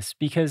notice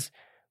because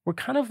we're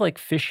kind of like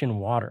fish in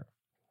water.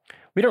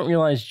 We don't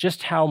realize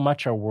just how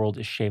much our world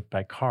is shaped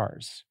by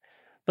cars.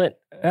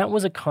 But that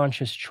was a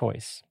conscious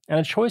choice, and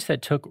a choice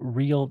that took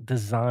real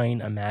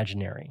design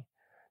imaginary.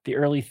 The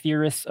early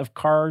theorists of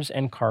cars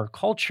and car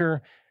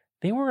culture,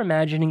 they were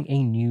imagining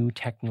a new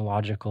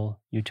technological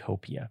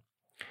utopia.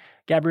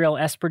 Gabrielle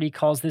Esperdy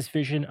calls this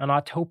vision an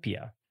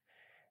autopia,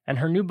 and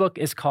her new book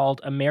is called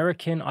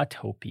American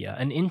Autopia: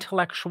 An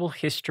Intellectual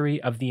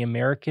History of the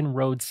American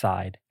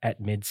Roadside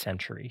at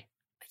Mid-Century.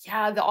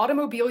 Yeah, the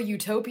automobile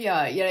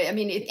utopia.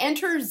 It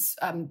enters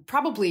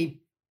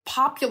probably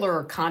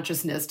popular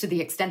consciousness to the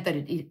extent that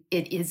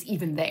it is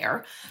even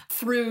there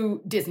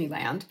through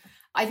Disneyland.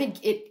 I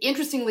think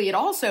interestingly, it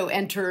also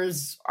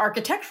enters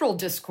architectural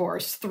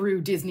discourse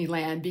through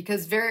Disneyland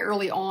because very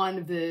early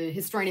on, the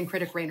historian and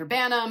critic Rayner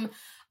Banham,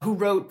 who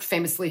wrote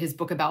famously his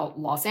book about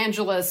Los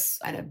Angeles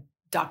and a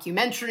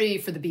documentary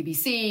for the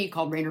BBC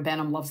called Rayner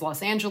Banham Loves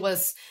Los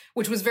Angeles,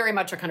 which was very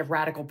much a kind of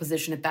radical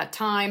position at that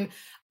time.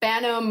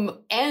 Banham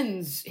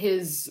ends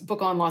his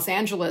book on Los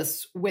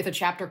Angeles with a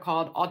chapter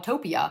called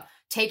Autopia,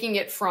 taking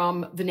it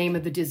from the name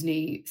of the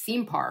Disney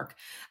theme park.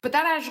 But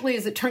that actually,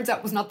 as it turns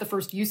out, was not the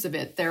first use of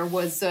it. There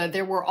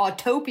were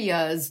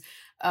Autopias.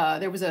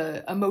 There was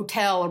a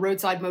motel, a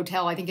roadside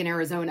motel, I think in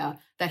Arizona,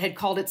 that had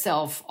called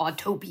itself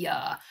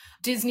Autopia.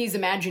 Disney's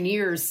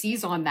Imagineers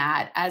seize on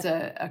that as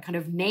a kind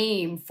of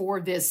name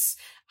for this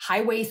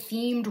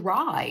highway-themed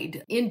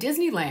ride in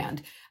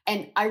Disneyland.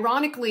 And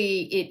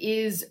ironically, it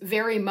is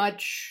very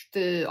much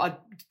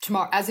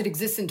as it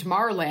exists in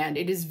Tomorrowland,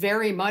 it is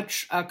very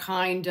much a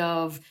kind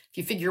of, if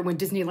you figure when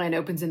Disneyland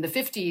opens in the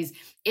 50s,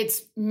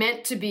 it's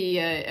meant to be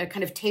a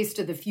kind of taste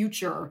of the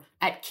future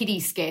at kiddie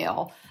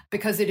scale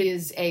because it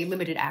is a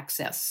limited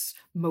access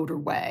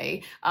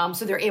motorway.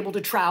 So they're able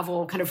to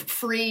travel kind of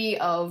free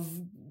of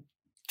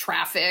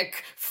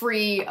traffic,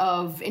 free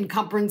of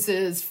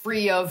encumbrances,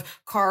 free of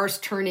cars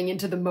turning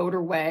into the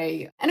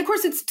motorway. And of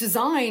course, it's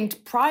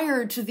designed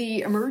prior to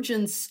the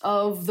emergence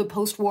of the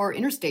post-war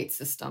interstate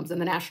systems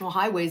and the national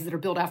highways that are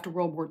built after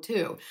World War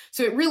II.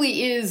 So it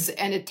really is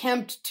an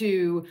attempt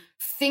to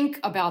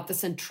think about the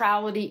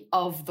centrality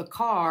of the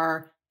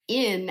car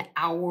in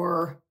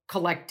our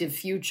collective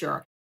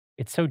future.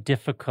 It's so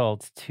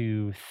difficult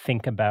to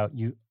think about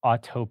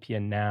Autopia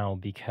now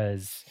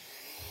because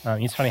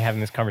it's funny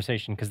having this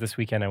conversation because this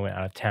weekend I went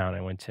out of town.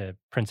 I went to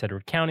Prince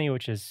Edward County,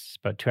 which is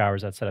about 2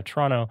 hours outside of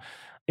Toronto.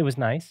 It was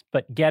nice,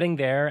 but getting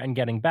there and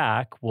getting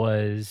back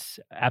was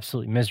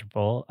absolutely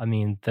miserable. I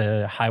mean,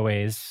 the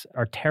highways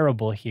are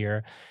terrible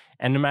here.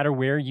 And no matter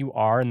where you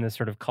are in this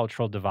sort of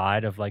cultural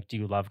divide of like, do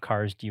you love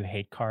cars? Do you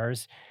hate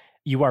cars?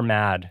 You are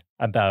mad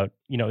about,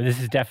 this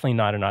is definitely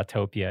not an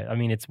Autopia. I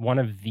mean, it's one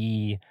of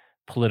the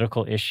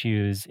political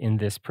issues in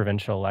this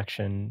provincial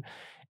election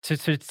to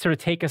sort of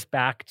take us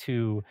back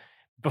to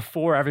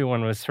before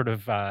everyone was sort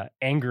of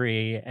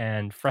angry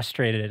and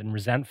frustrated and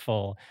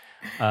resentful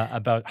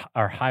about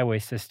our highway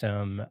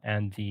system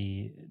and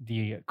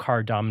the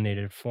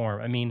car-dominated form.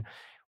 I mean,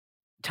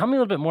 tell me a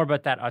little bit more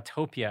about that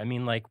Autopia. I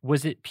mean, like,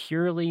 was it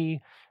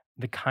purely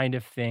the kind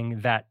of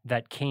thing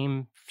that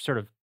came sort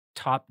of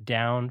top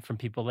down from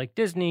people like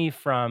Disney,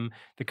 from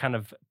the kind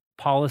of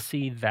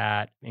policy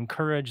that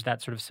encouraged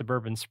that sort of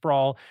suburban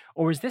sprawl,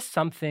 or was this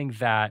something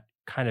that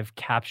kind of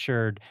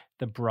captured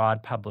the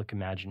broad public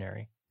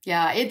imaginary?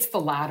 Yeah, it's the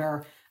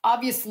latter.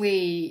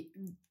 Obviously,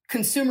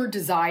 consumer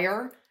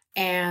desire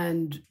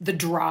and the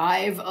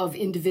drive of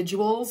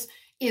individuals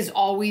is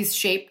always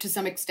shaped to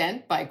some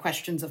extent by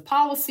questions of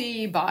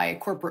policy, by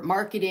corporate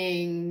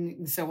marketing,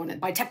 and so on,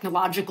 by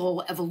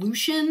technological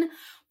evolution.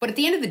 But at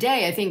the end of the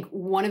day, I think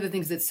one of the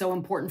things that's so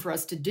important for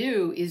us to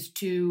do is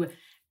to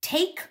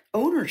take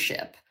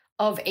ownership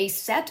of a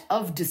set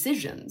of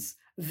decisions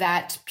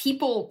that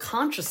people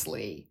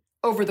consciously,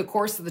 over the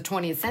course of the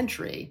 20th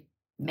century,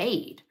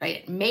 made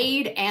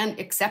and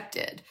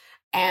accepted.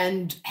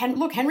 And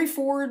look, Henry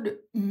Ford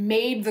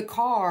made the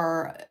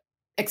car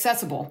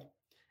accessible.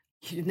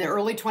 In the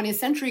early 20th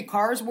century,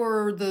 cars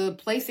were the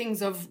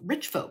playthings of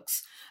rich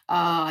folks.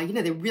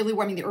 They really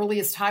were. I mean, the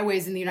earliest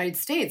highways in the United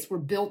States were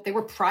built, they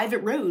were private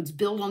roads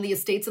built on the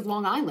estates of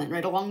Long Island,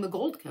 right along the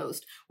Gold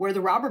Coast, where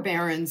the robber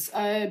barons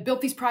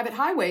built these private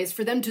highways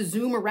for them to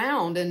zoom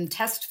around and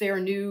test their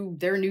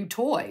new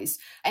toys.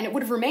 And it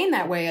would have remained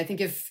that way, I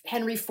think, if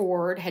Henry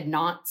Ford had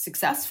not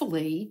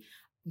successfully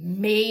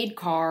made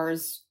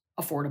cars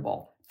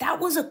affordable.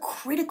 That was a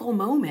critical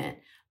moment.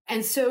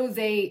 And so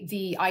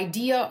the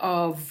idea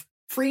of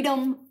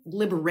freedom,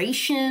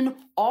 liberation,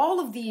 all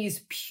of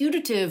these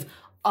putative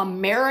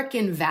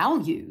American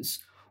values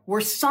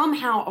were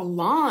somehow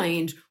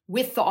aligned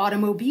with the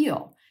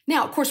automobile.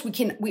 Now, of course,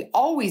 we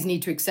always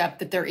need to accept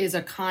that there is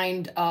a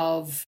kind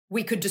of,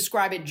 we could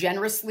describe it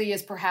generously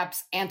as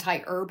perhaps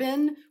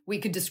anti-urban. We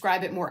could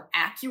describe it more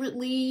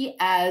accurately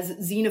as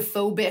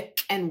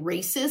xenophobic and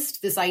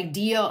racist, this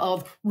idea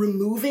of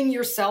removing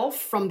yourself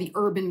from the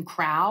urban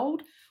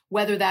crowd,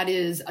 whether that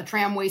is a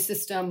tramway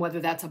system,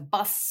 whether that's a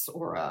bus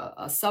or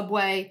a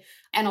subway,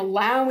 and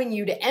allowing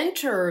you to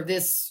enter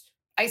this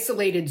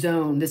isolated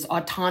zone, this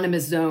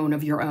autonomous zone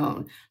of your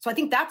own. So I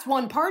think that's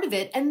one part of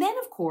it. And then,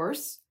 of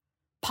course,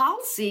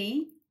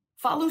 policy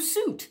follows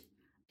suit.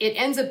 It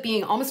ends up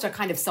being almost a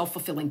kind of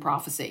self-fulfilling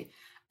prophecy.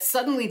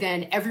 Suddenly,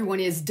 then, everyone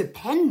is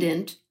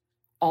dependent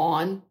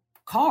on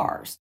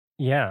cars.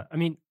 Yeah. I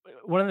mean,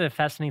 one of the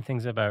fascinating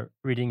things about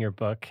reading your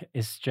book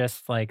is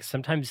just like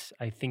sometimes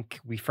I think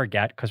we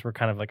forget, because we're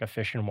kind of like a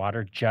fish in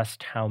water,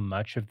 just how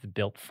much of the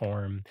built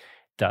form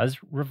does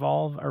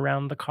revolve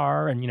around the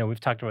car. And, we've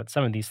talked about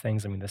some of these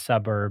things. I mean, the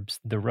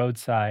suburbs, the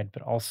roadside,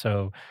 but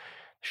also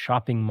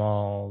shopping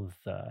mall,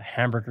 the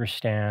hamburger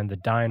stand, the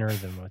diner,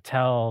 the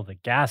motel, the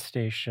gas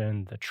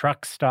station, the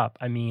truck stop.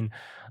 I mean,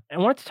 I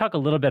wanted to talk a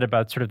little bit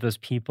about sort of those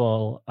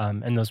people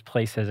and those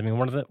places. I mean,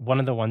 one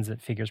of the ones that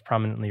figures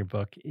prominently in your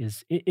book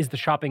is the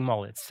shopping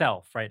mall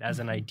itself, right? As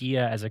an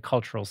idea, as a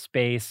cultural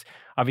space.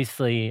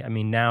 Obviously, I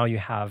mean, now you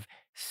have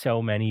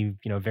so many,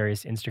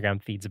 various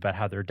Instagram feeds about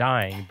how they're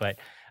dying. But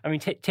I mean,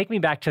 take me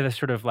back to the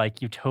sort of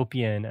like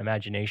utopian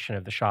imagination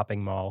of the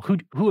shopping mall.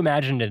 Who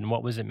imagined it and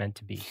what was it meant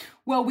to be?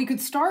 Well, we could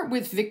start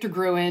with Victor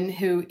Gruen,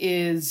 who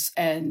is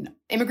an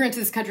immigrant to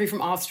this country from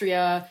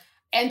Austria,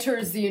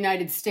 enters the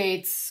United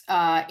States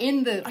I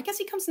guess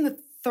he comes in the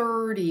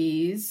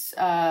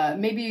 30s,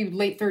 maybe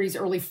late 30s,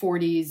 early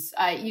 40s,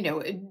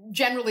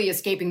 generally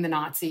escaping the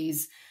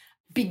Nazis,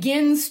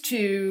 begins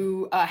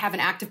to have an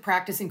active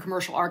practice in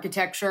commercial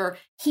architecture.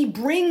 He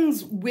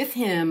brings with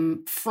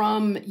him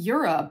from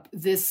Europe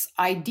this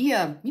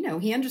idea,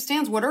 he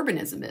understands what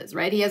urbanism is,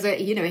 right? He has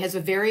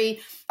a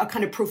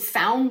kind of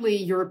profoundly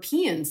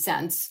European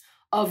sense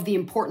of the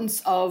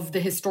importance of the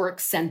historic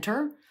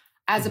center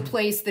as a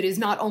place that is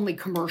not only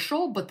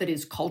commercial, but that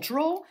is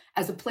cultural,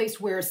 as a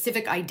place where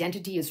civic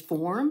identity is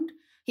formed.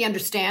 He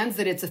understands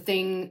that it's a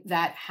thing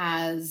that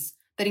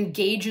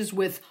engages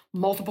with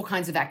multiple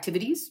kinds of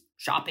activities,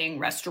 shopping,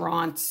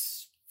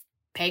 restaurants,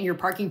 paying your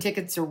parking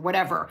tickets or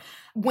whatever.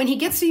 When he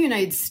gets to the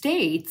United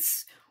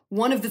States,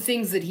 one of the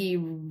things that he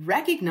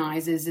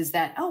recognizes is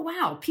that, oh,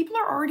 wow, people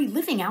are already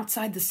living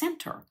outside the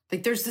center.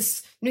 Like there's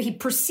this, he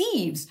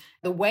perceives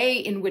the way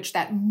in which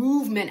that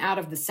movement out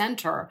of the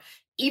center,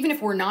 even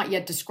if we're not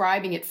yet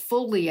describing it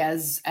fully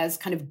as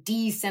kind of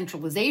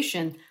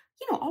decentralization,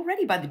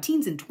 already by the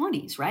teens and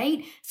 20s,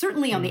 right?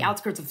 Certainly on the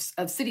outskirts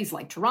of cities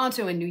like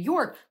Toronto and New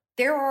York,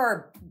 there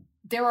are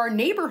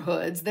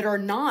neighborhoods that are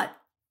not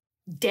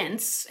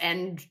dense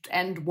and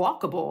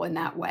walkable in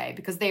that way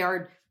because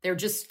they're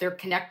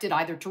connected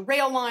either to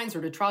rail lines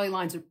or to trolley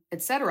lines,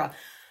 et cetera.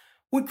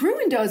 What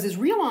Gruen does is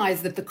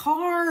realize that the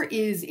car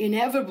is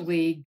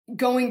inevitably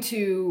going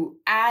to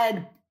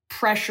add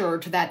pressure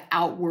to that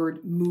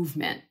outward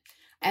movement,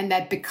 and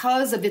that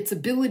because of its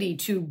ability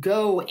to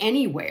go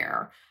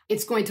anywhere,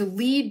 it's going to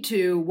lead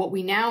to what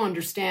we now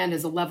understand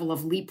as a level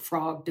of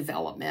leapfrog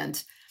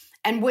development.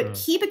 And what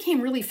he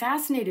became really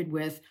fascinated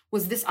with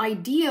was this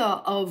idea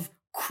of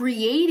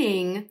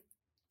creating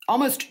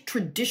almost a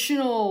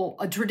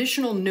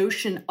traditional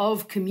notion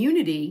of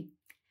community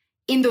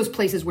in those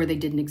places where they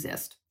didn't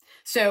exist.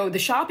 So the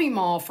shopping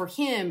mall for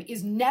him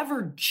is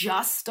never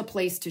just a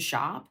place to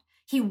shop.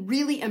 He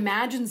really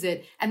imagines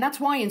it. And that's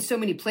why in so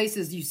many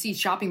places you see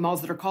shopping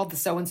malls that are called the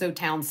so-and-so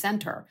town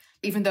center,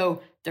 even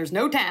though there's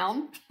no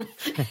town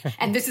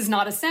and this is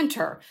not a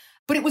center.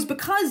 But it was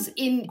because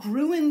in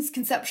Gruen's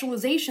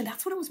conceptualization,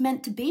 that's what it was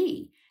meant to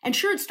be. And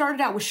sure, it started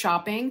out with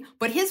shopping,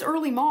 but his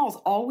early malls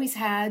always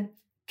had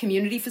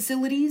community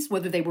facilities,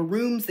 whether they were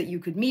rooms that you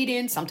could meet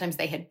in. Sometimes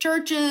they had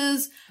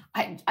churches.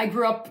 I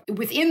grew up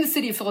within the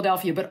city of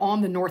Philadelphia, but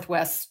on the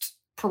Northwest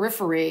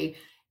periphery.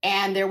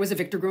 And there was a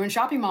Victor Gruen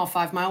shopping mall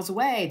 5 miles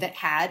away that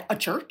had a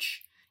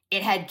church.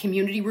 It had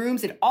community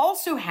rooms. It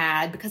also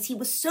had, because he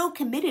was so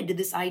committed to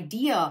this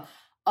idea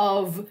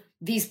of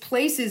these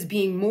places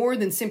being more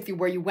than simply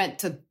where you went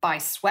to buy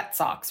sweat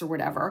socks or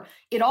whatever,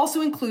 it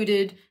also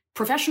included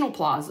professional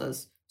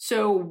plazas.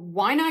 So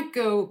why not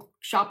go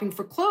shopping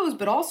for clothes,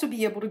 but also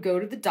be able to go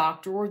to the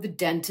doctor or the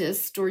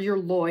dentist or your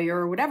lawyer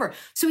or whatever.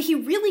 So he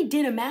really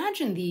did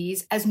imagine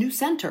these as new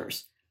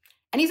centers.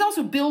 And he's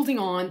also building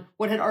on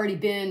what had already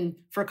been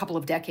for a couple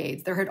of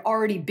decades. There had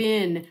already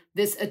been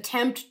this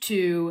attempt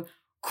to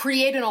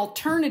create an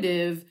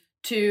alternative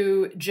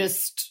to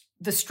just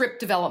the strip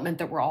development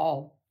that we're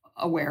all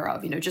aware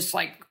of, just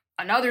like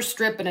another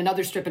strip and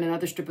another strip and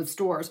another strip of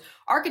stores.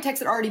 Architects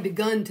had already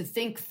begun to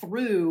think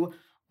through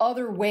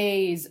other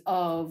ways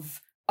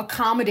of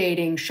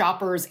accommodating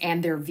shoppers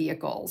and their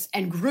vehicles.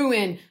 And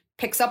Gruen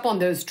picks up on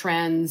those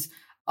trends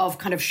of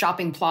kind of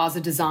shopping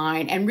plaza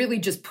design and really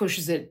just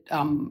pushes it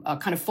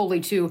kind of fully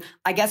to,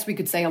 I guess we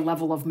could say, a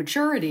level of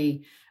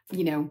maturity,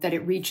 that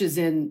it reaches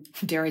in,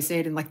 dare I say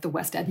it, in like the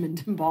West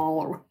Edmonton Mall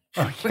or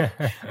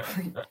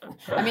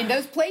I mean,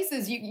 those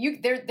places,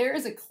 there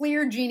is a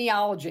clear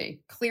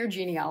genealogy.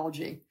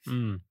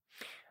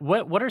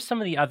 What are some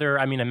of the other,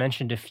 I mean, I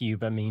mentioned a few,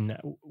 but I mean,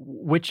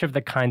 which of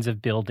the kinds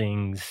of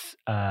buildings,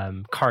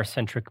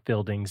 car-centric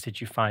buildings, did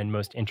you find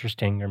most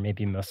interesting or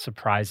maybe most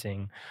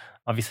surprising?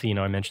 Obviously,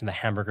 I mentioned the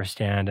hamburger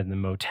stand and the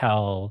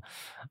motel.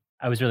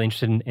 I was really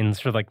interested in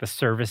sort of like the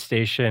service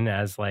station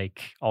as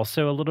like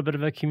also a little bit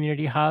of a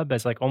community hub,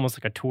 as like almost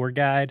like a tour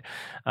guide.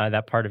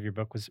 That part of your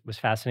book was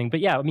fascinating. But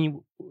yeah, I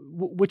mean,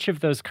 which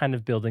of those kind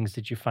of buildings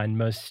did you find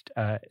most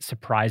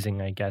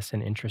surprising, I guess,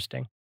 and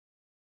interesting?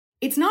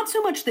 It's not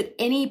so much that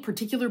any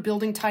particular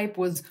building type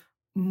was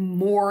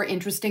more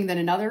interesting than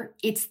another.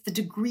 It's the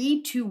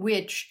degree to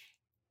which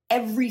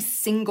every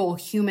single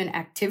human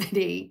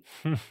activity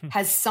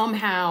has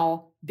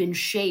somehow been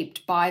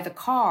shaped by the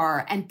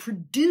car and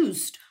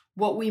produced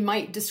what we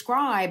might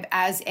describe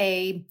as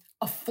a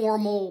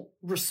formal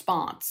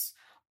response.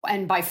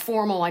 And by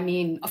formal, I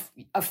mean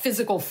a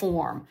physical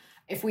form.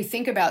 If we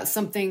think about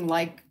something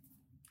like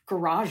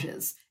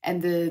garages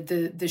and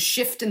the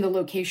shift in the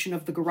location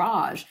of the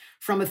garage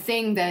from a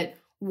thing that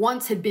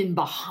once had been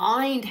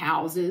behind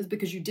houses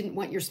because you didn't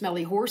want your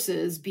smelly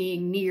horses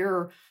being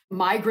near,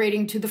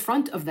 migrating to the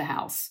front of the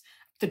house.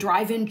 The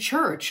drive-in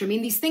church. I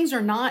mean, these things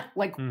are not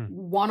like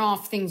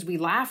one-off things we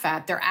laugh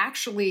at. They're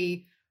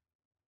actually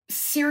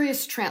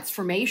serious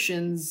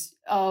transformations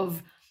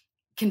of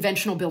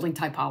conventional building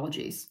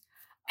typologies.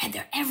 And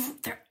they're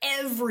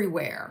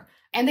everywhere.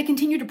 And they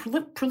continue to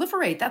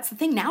proliferate. That's the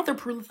thing. Now they're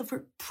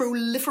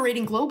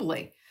proliferating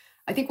globally.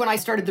 I think when I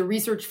started the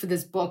research for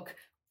this book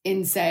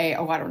in, say,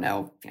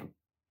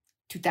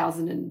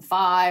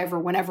 2005 or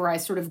whenever I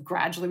sort of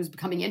gradually was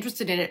becoming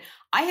interested in it,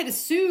 I had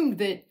assumed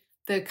that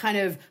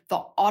the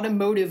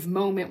automotive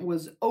moment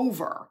was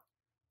over.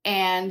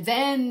 And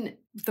then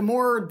the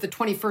more the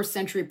 21st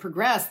century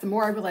progressed, the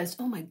more I realized,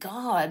 oh my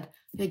God,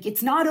 like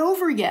it's not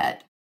over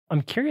yet.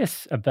 I'm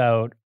curious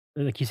about,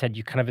 like you said,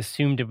 you kind of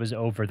assumed it was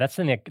over. That's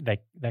something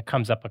that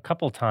comes up a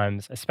couple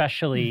times,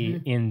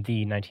 especially in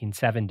the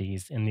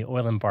 1970s, in the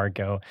oil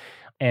embargo.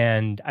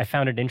 And I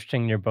found it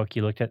interesting in your book,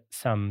 you looked at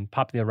some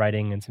popular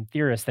writing and some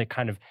theorists that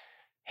kind of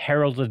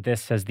heralded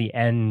this as the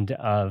end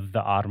of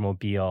the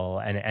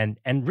automobile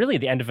and really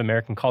the end of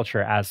American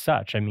culture as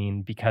such. I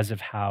mean, because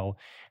of how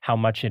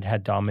much it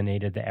had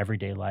dominated the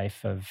everyday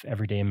life of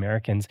everyday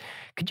Americans.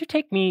 Could you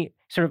take me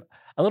sort of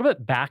a little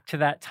bit back to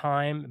that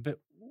time? But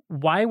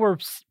why were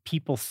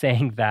people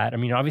saying that? I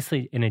mean,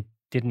 obviously, and it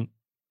didn't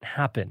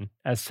happen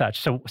as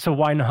such. So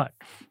why not?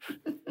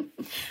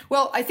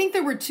 Well, I think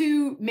there were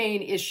two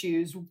main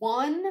issues.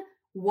 One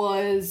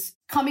was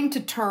coming to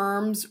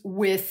terms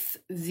with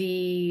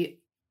the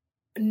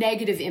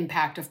negative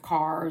impact of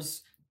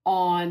cars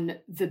on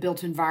the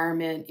built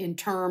environment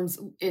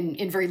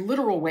in very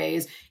literal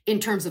ways, in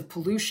terms of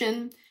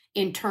pollution,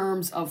 in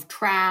terms of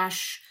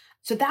trash.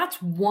 So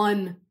that's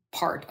one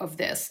part of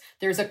this.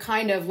 There's a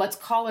kind of, let's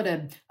call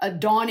it a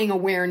dawning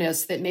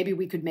awareness that maybe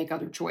we could make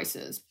other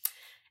choices.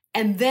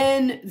 And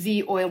then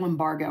the oil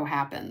embargo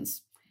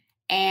happens.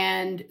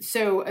 And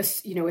so, a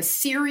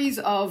series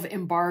of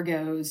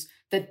embargoes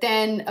that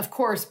then, of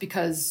course,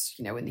 because,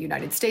 in the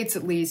United States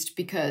at least,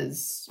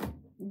 because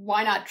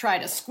why not try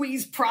to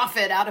squeeze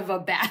profit out of a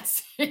bad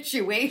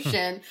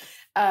situation?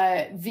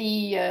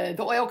 The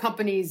oil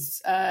companies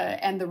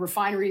and the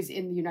refineries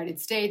in the United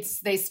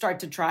States, they start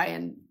to try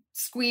and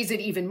squeeze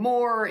it even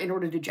more in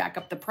order to jack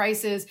up the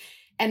prices.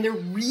 And there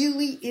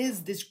really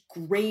is this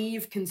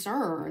grave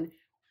concern.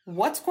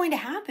 What's going to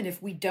happen if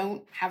we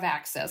don't have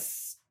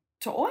access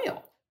to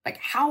oil? Like,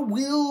 how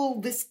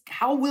will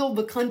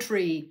the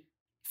country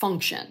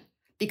function?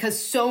 Because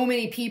so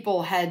many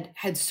people had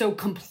so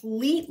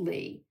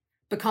completely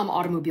become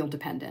automobile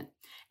dependent.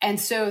 And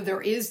so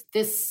there is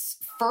this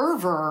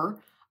fervor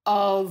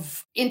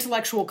of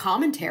intellectual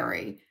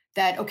commentary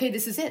that, okay,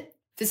 this is it.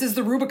 This is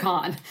the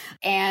Rubicon.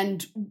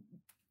 And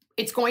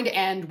it's going to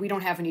end. We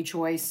don't have any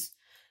choice.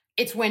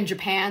 It's when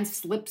Japan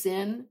slips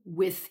in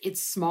with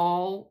its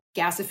small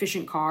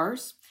gas-efficient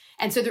cars.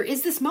 And so there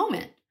is this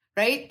moment,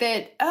 right,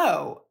 that,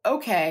 oh,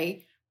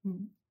 okay,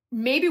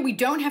 maybe we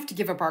don't have to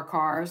give up our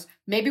cars.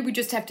 Maybe we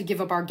just have to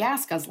give up our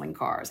gas-guzzling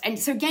cars. And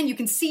so, again, you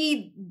can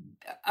see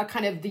a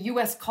kind of the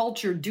U.S.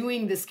 culture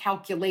doing this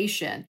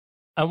calculation.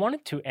 I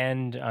wanted to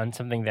end on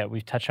something that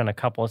we've touched on a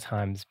couple of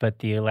times, but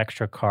the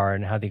electric car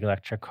and how the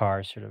electric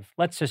car sort of,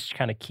 let's just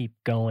kind of keep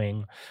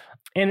going.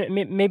 And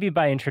maybe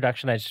by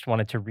introduction, I just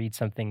wanted to read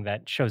something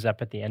that shows up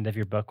at the end of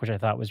your book, which I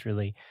thought was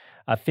really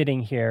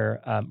fitting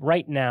here.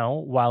 Right now,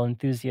 while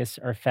enthusiasts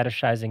are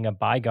fetishizing a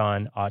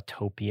bygone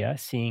autopia,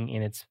 seeing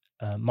in its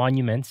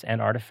monuments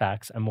and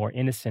artifacts a more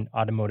innocent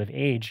automotive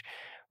age,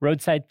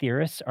 roadside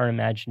theorists are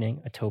imagining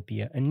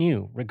utopia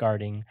anew,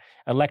 regarding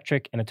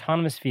electric and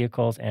autonomous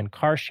vehicles and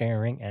car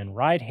sharing and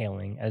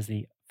ride-hailing as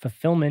the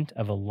fulfillment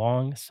of a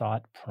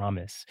long-sought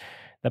promise,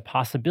 the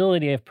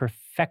possibility of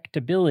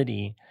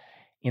perfectibility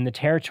in the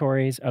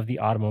territories of the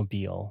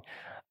automobile.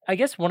 I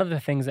guess one of the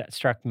things that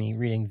struck me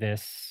reading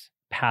this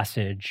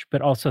passage,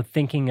 but also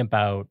thinking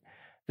about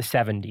the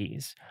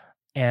 70s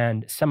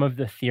and some of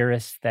the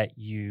theorists that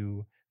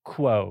you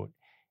quote,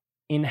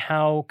 in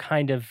how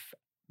kind of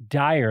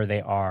dire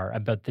they are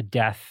about the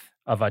death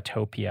of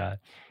utopia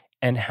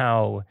and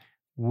how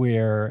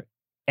we're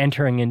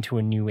entering into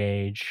a new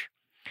age,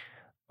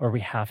 or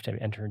we have to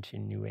enter into a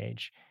new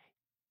age.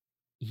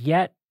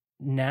 Yet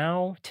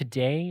now,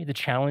 today, the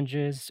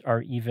challenges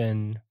are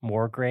even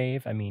more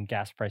grave. I mean,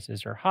 gas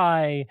prices are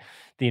high,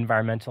 the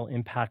environmental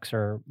impacts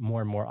are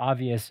more and more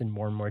obvious and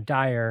more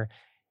dire.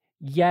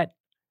 Yet,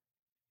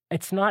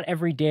 it's not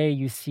every day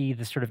you see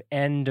the sort of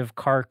end of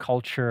car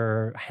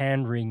culture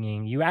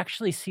hand-wringing. You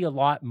actually see a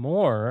lot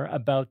more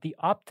about the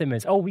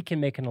optimism. Oh, we can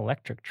make an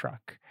electric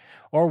truck,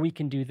 or we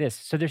can do this.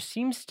 So there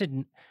seems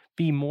to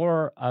be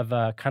more of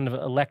a kind of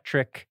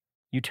electric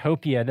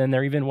utopia than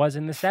there even was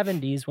in the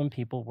 70s when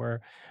people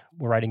were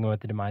writing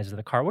about the demise of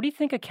the car. What do you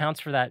think accounts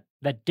for that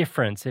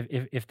difference,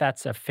 if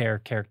that's a fair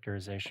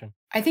characterization?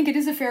 I think it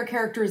is a fair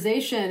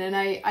characterization. And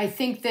I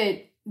think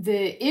that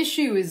the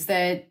issue is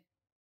that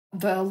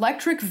the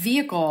electric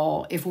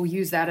vehicle, if we'll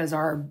use that as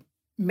our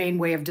main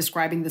way of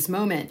describing this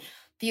moment.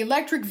 The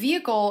electric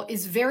vehicle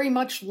is very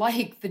much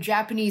like the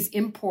Japanese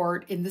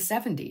import in the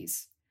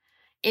 70s.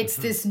 It's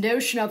this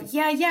notion of,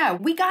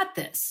 we got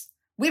this.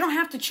 We don't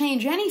have to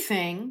change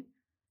anything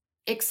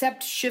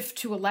except shift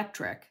to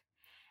electric.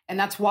 And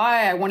that's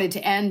why I wanted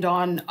to end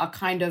on a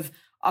kind of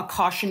a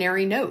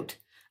cautionary note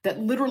that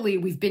literally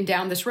we've been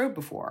down this road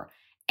before.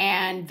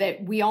 And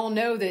that we all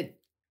know that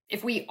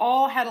if we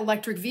all had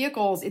electric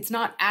vehicles, it's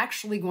not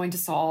actually going to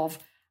solve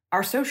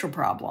our social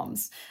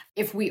problems.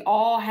 If we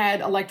all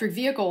had electric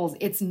vehicles,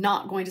 it's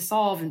not going to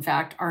solve, in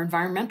fact, our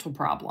environmental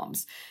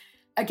problems.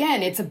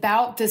 Again, it's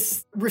about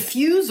this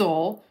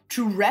refusal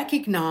to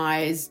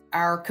recognize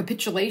our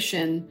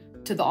capitulation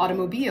to the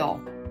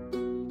automobile.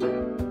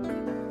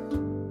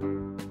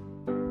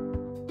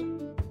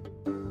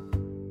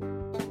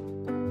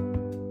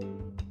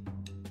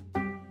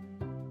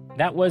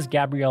 That was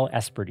Gabrielle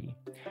Esperdy.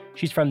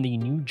 She's from the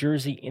New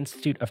Jersey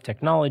Institute of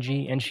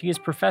Technology, and she is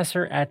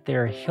professor at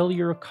their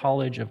Hillyer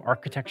College of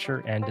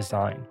Architecture and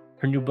Design.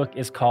 Her new book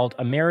is called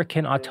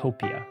American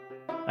Autopia,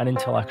 an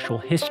intellectual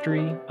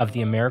history of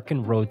the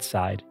American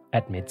roadside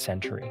at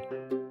mid-century.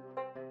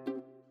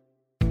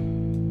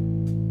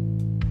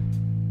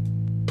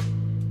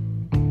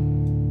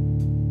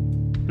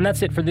 And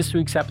that's it for this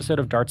week's episode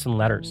of Darts and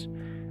Letters.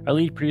 Our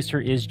lead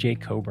producer is Jay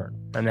Coburn.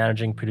 Our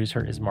managing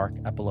producer is Mark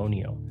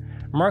Apollonio.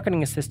 Our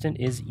marketing assistant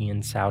is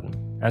Ian Sowden.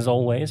 As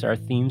always, our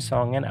theme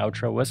song and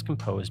outro was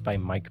composed by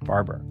Mike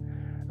Barber.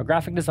 Our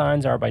graphic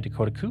designs are by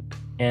Dakota Koop,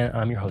 and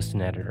I'm your host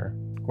and editor,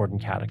 Gordon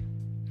Caddick.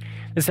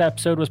 This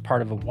episode was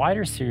part of a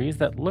wider series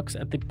that looks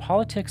at the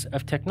politics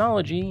of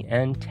technology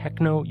and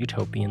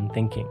techno-utopian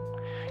thinking.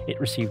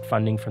 It received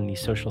funding from the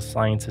Social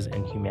Sciences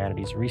and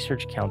Humanities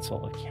Research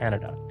Council of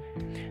Canada.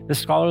 The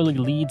scholarly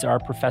leads are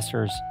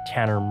Professors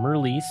Tanner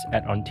Merlis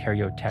at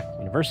Ontario Tech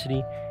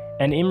University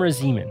and Imre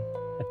Zeman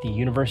at the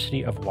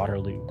University of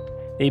Waterloo.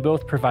 They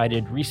both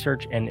provided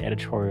research and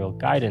editorial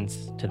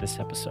guidance to this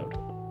episode.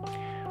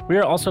 We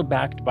are also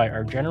backed by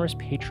our generous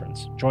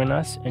patrons. Join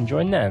us and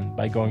join them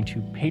by going to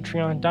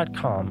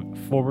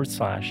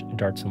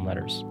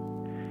patreon.com/dartsandletters.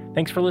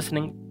 Thanks for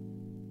listening.